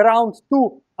 In round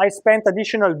 2, I spent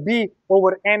additional b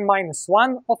over n minus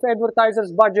 1 of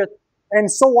advertiser's budget,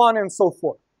 and so on and so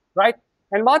forth, right?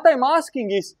 And what I'm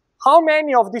asking is, how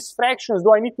many of these fractions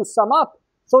do I need to sum up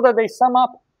so that they sum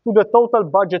up to the total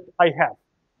budget I have?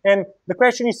 And the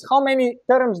question is, how many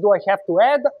terms do I have to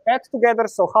add together?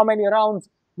 So how many rounds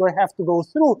do I have to go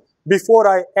through before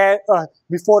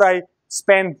I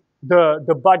spend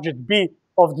the budget b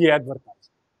of the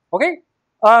advertiser? Okay.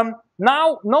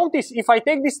 Now notice, if I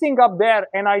take this thing up there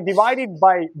and I divide it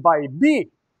by b,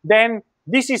 then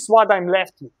this is what I'm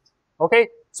left with. Okay.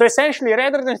 So essentially,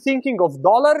 rather than thinking of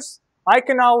dollars, I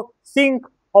can now think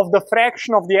of the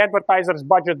fraction of the advertiser's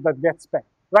budget that gets spent.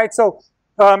 Right. So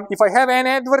if I have n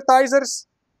advertisers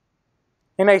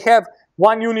and I have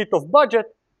 1 unit of budget,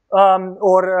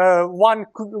 or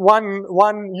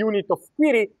one unit of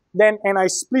query, then, and I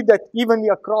split that evenly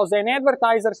across n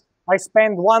advertisers, I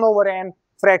spend 1 over n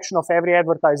fraction of every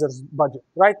advertiser's budget,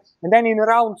 right? And then in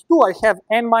round 2, I have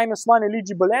n minus 1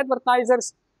 eligible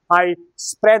advertisers. I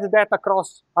spread that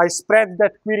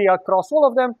query across all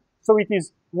of them. So it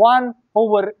is 1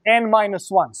 over n minus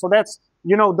 1. So that's,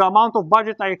 the amount of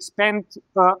budget I expend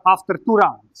after 2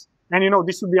 rounds. And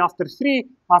this would be after 3,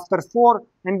 after 4,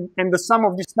 and the sum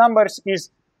of these numbers is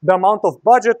the amount of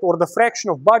budget or the fraction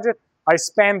of budget I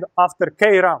spend after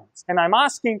k rounds. And I'm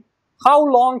asking, how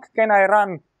long can I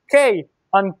run k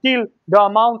until the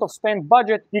amount of spent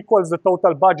budget equals the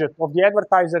total budget of the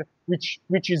advertiser,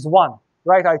 which is 1,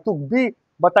 right? I took b,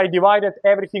 but I divided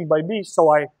everything by b, so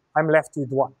I'm left with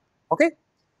 1. Okay?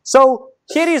 So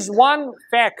here is one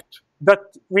fact that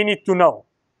we need to know.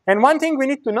 And one thing we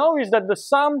need to know is that the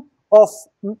sum of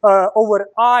over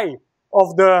I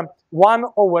of the 1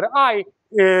 over I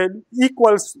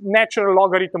equals natural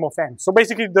logarithm of n. So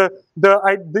basically,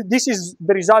 this is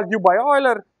the result due by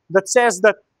Euler that says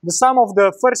that the sum of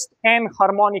the first n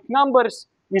harmonic numbers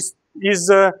is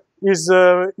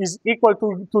equal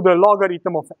to the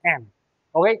logarithm of n.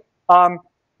 Okay,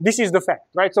 this is the fact,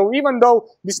 right? So even though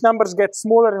these numbers get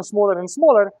smaller and smaller and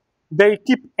smaller, they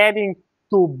keep adding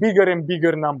to bigger and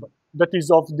bigger number. That is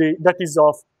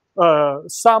of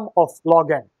sum of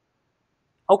log n.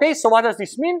 Okay, so what does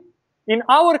this mean? In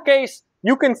our case,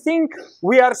 you can think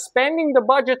we are spending the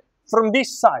budget from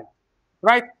this side,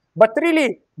 right? But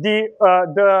really, the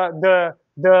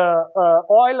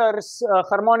Euler's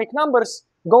harmonic numbers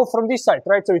go from this side,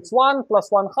 right? So it's 1 plus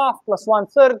 1/2 plus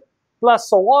 1/3 plus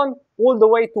so on, all the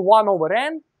way to 1 over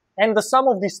n. And the sum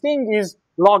of this thing is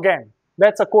log n.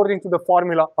 That's according to the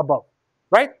formula above,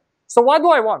 right? So what do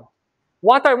I want?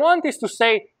 What I want is to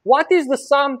say, what is the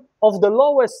sum of the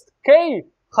lowest k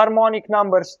harmonic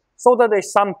numbers so that they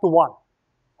sum to 1?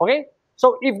 Okay?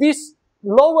 So if these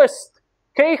lowest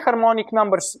k harmonic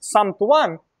numbers sum to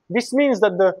 1, this means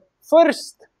that the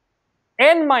first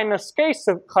n minus k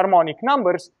harmonic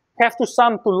numbers have to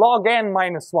sum to log n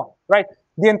minus 1, right?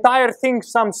 The entire thing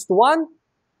sums to 1.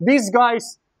 These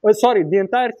guys, the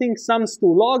entire thing sums to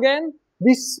log n.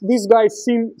 These guys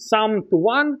sum to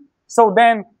 1. So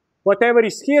then whatever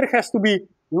is here has to be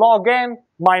log n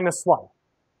minus 1.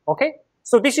 Okay?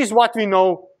 So this is what we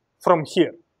know from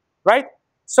here, right?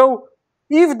 So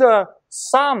if the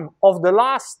sum of the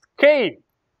last k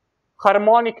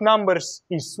harmonic numbers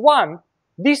is 1,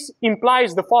 this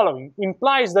implies the following.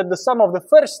 Implies that the sum of the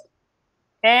first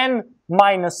n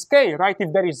minus k, right?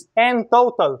 If there is n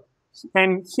total,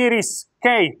 and here is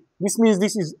k, this means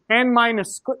this is n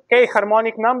minus k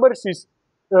harmonic numbers is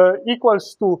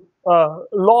equals to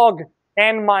log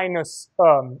n minus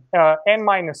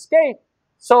k.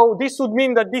 So this would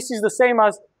mean that this is the same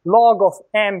as log of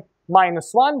n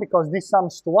minus 1, because this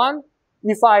sums to 1.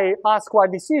 If I ask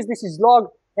what this is log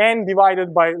n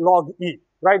divided by log e,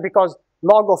 right? Because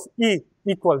log of e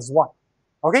equals 1.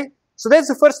 Okay? So that's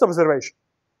the first observation.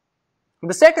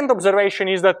 The second observation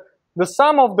is that the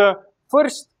sum of the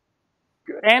first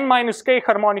n minus k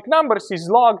harmonic numbers is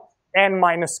log n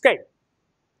minus k.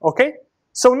 Okay?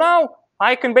 So now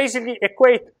I can basically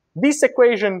equate this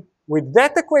equation with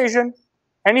that equation,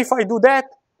 and if I do that,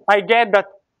 I get that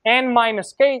n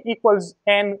minus k equals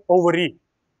n over e.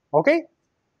 Okay?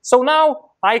 So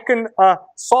now I can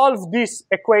solve this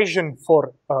equation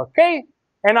for k,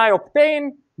 and I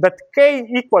obtain that k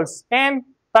equals n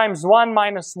times 1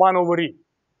 minus 1 over e.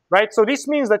 Right? So this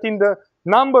means that in the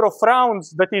number of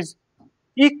rounds that is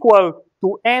equal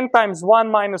to n times 1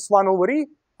 minus 1 over e,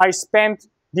 I spent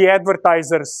the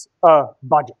advertiser's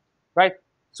budget. Right?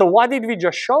 So what did we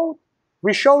just show?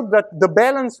 We showed that the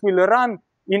balance will run,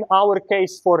 in our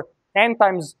case, for n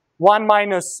times 1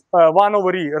 minus 1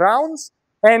 over e rounds.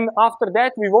 And after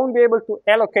that, we won't be able to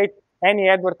allocate any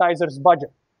advertiser's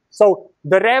budget. So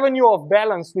the revenue of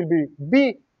balance will be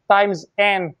b times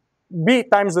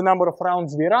the number of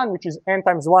rounds we run, which is n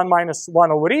times 1 minus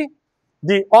 1 over e.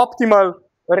 The optimal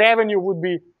revenue would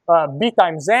be b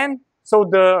times n. So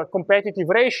the competitive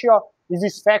ratio is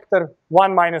this factor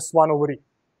 1 minus 1 over e.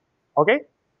 Okay?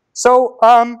 So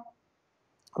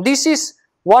this is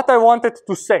what I wanted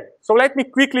to say. So let me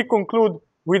quickly conclude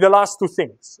with the last two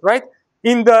things, right?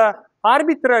 In the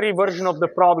arbitrary version of the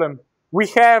problem, we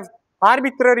have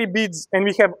arbitrary bids and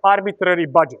we have arbitrary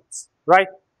budgets, right?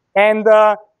 And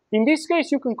in this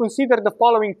case, you can consider the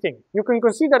following thing. You can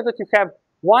consider that you have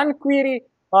one query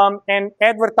and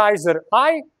advertiser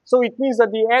I. So it means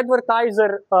that the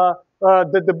advertiser,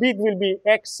 the bid will be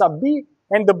X sub B,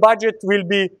 and the budget will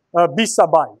be B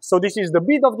sub I. So this is the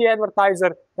bid of the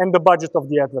advertiser and the budget of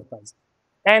the advertiser.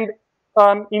 And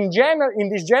in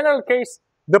this general case,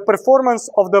 the performance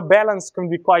of the balance can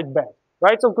be quite bad,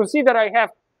 right? So consider I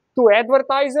have two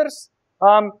advertisers.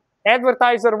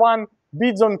 Advertiser 1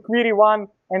 bids on query 1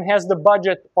 and has the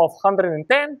budget of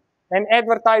 110, and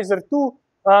advertiser 2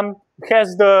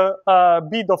 has the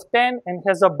bid of 10 and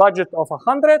has a budget of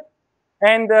 100.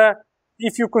 And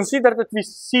if you consider that we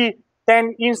see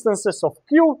 10 instances of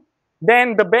Q,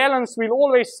 then the balance will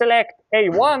always select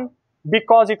A1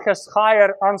 because it has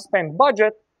higher unspent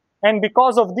budget. And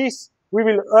because of this, we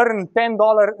will earn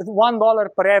 $1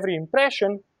 per every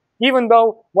impression, even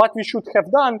though what we should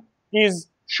have done is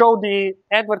show the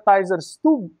advertisers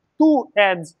two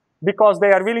ads because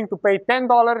they are willing to pay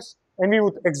 $10 and we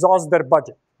would exhaust their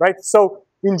budget, right? So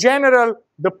in general,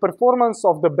 the performance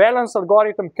of the balance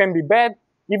algorithm can be bad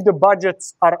if the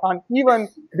budgets are uneven,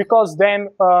 because then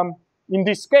in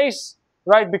this case,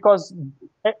 right, because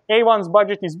A1's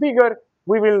budget is bigger,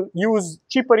 we will use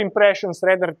cheaper impressions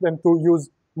rather than to use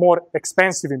more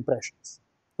expensive impressions,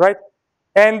 right?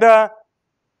 And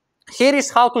here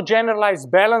is how to generalize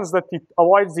balance that it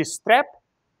avoids this trap.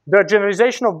 The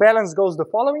generalization of balance goes the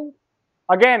following.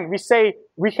 Again, we say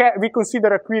we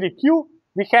consider a query Q,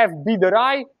 we have bidder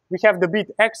I, we have the bid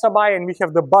X sub I, and we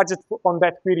have the budget on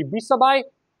that query B sub I,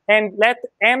 and let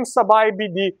M sub I be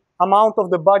the amount of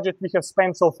the budget we have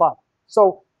spent so far.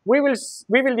 So we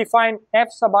will define F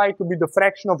sub I to be the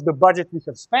fraction of the budget we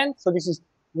have spent. So this is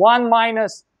 1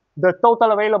 minus the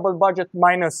total available budget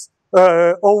minus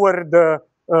over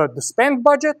the spent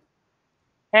budget.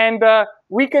 And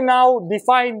we can now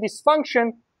define this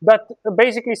function that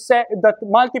basically that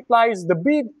multiplies the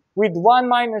bid with 1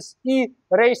 minus E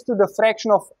raised to the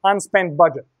fraction of unspent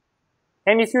budget.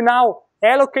 And if you now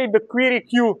allocate the query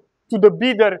Q to the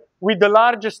bidder with the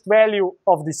largest value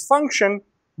of this function,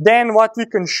 then what we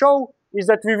can show is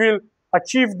that we will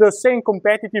achieve the same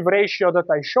competitive ratio that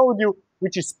I showed you,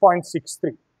 which is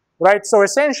 0.63, right? So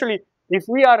essentially, if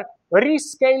we are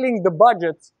rescaling the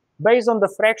budgets based on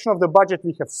the fraction of the budget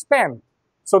we have spent,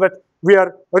 so that we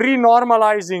are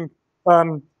renormalizing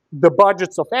the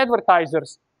budgets of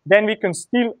advertisers, then we can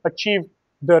still achieve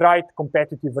the right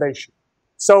competitive ratio.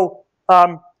 So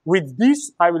with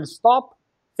this, I will stop.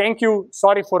 Thank you.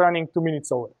 Sorry for running 2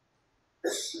 minutes over.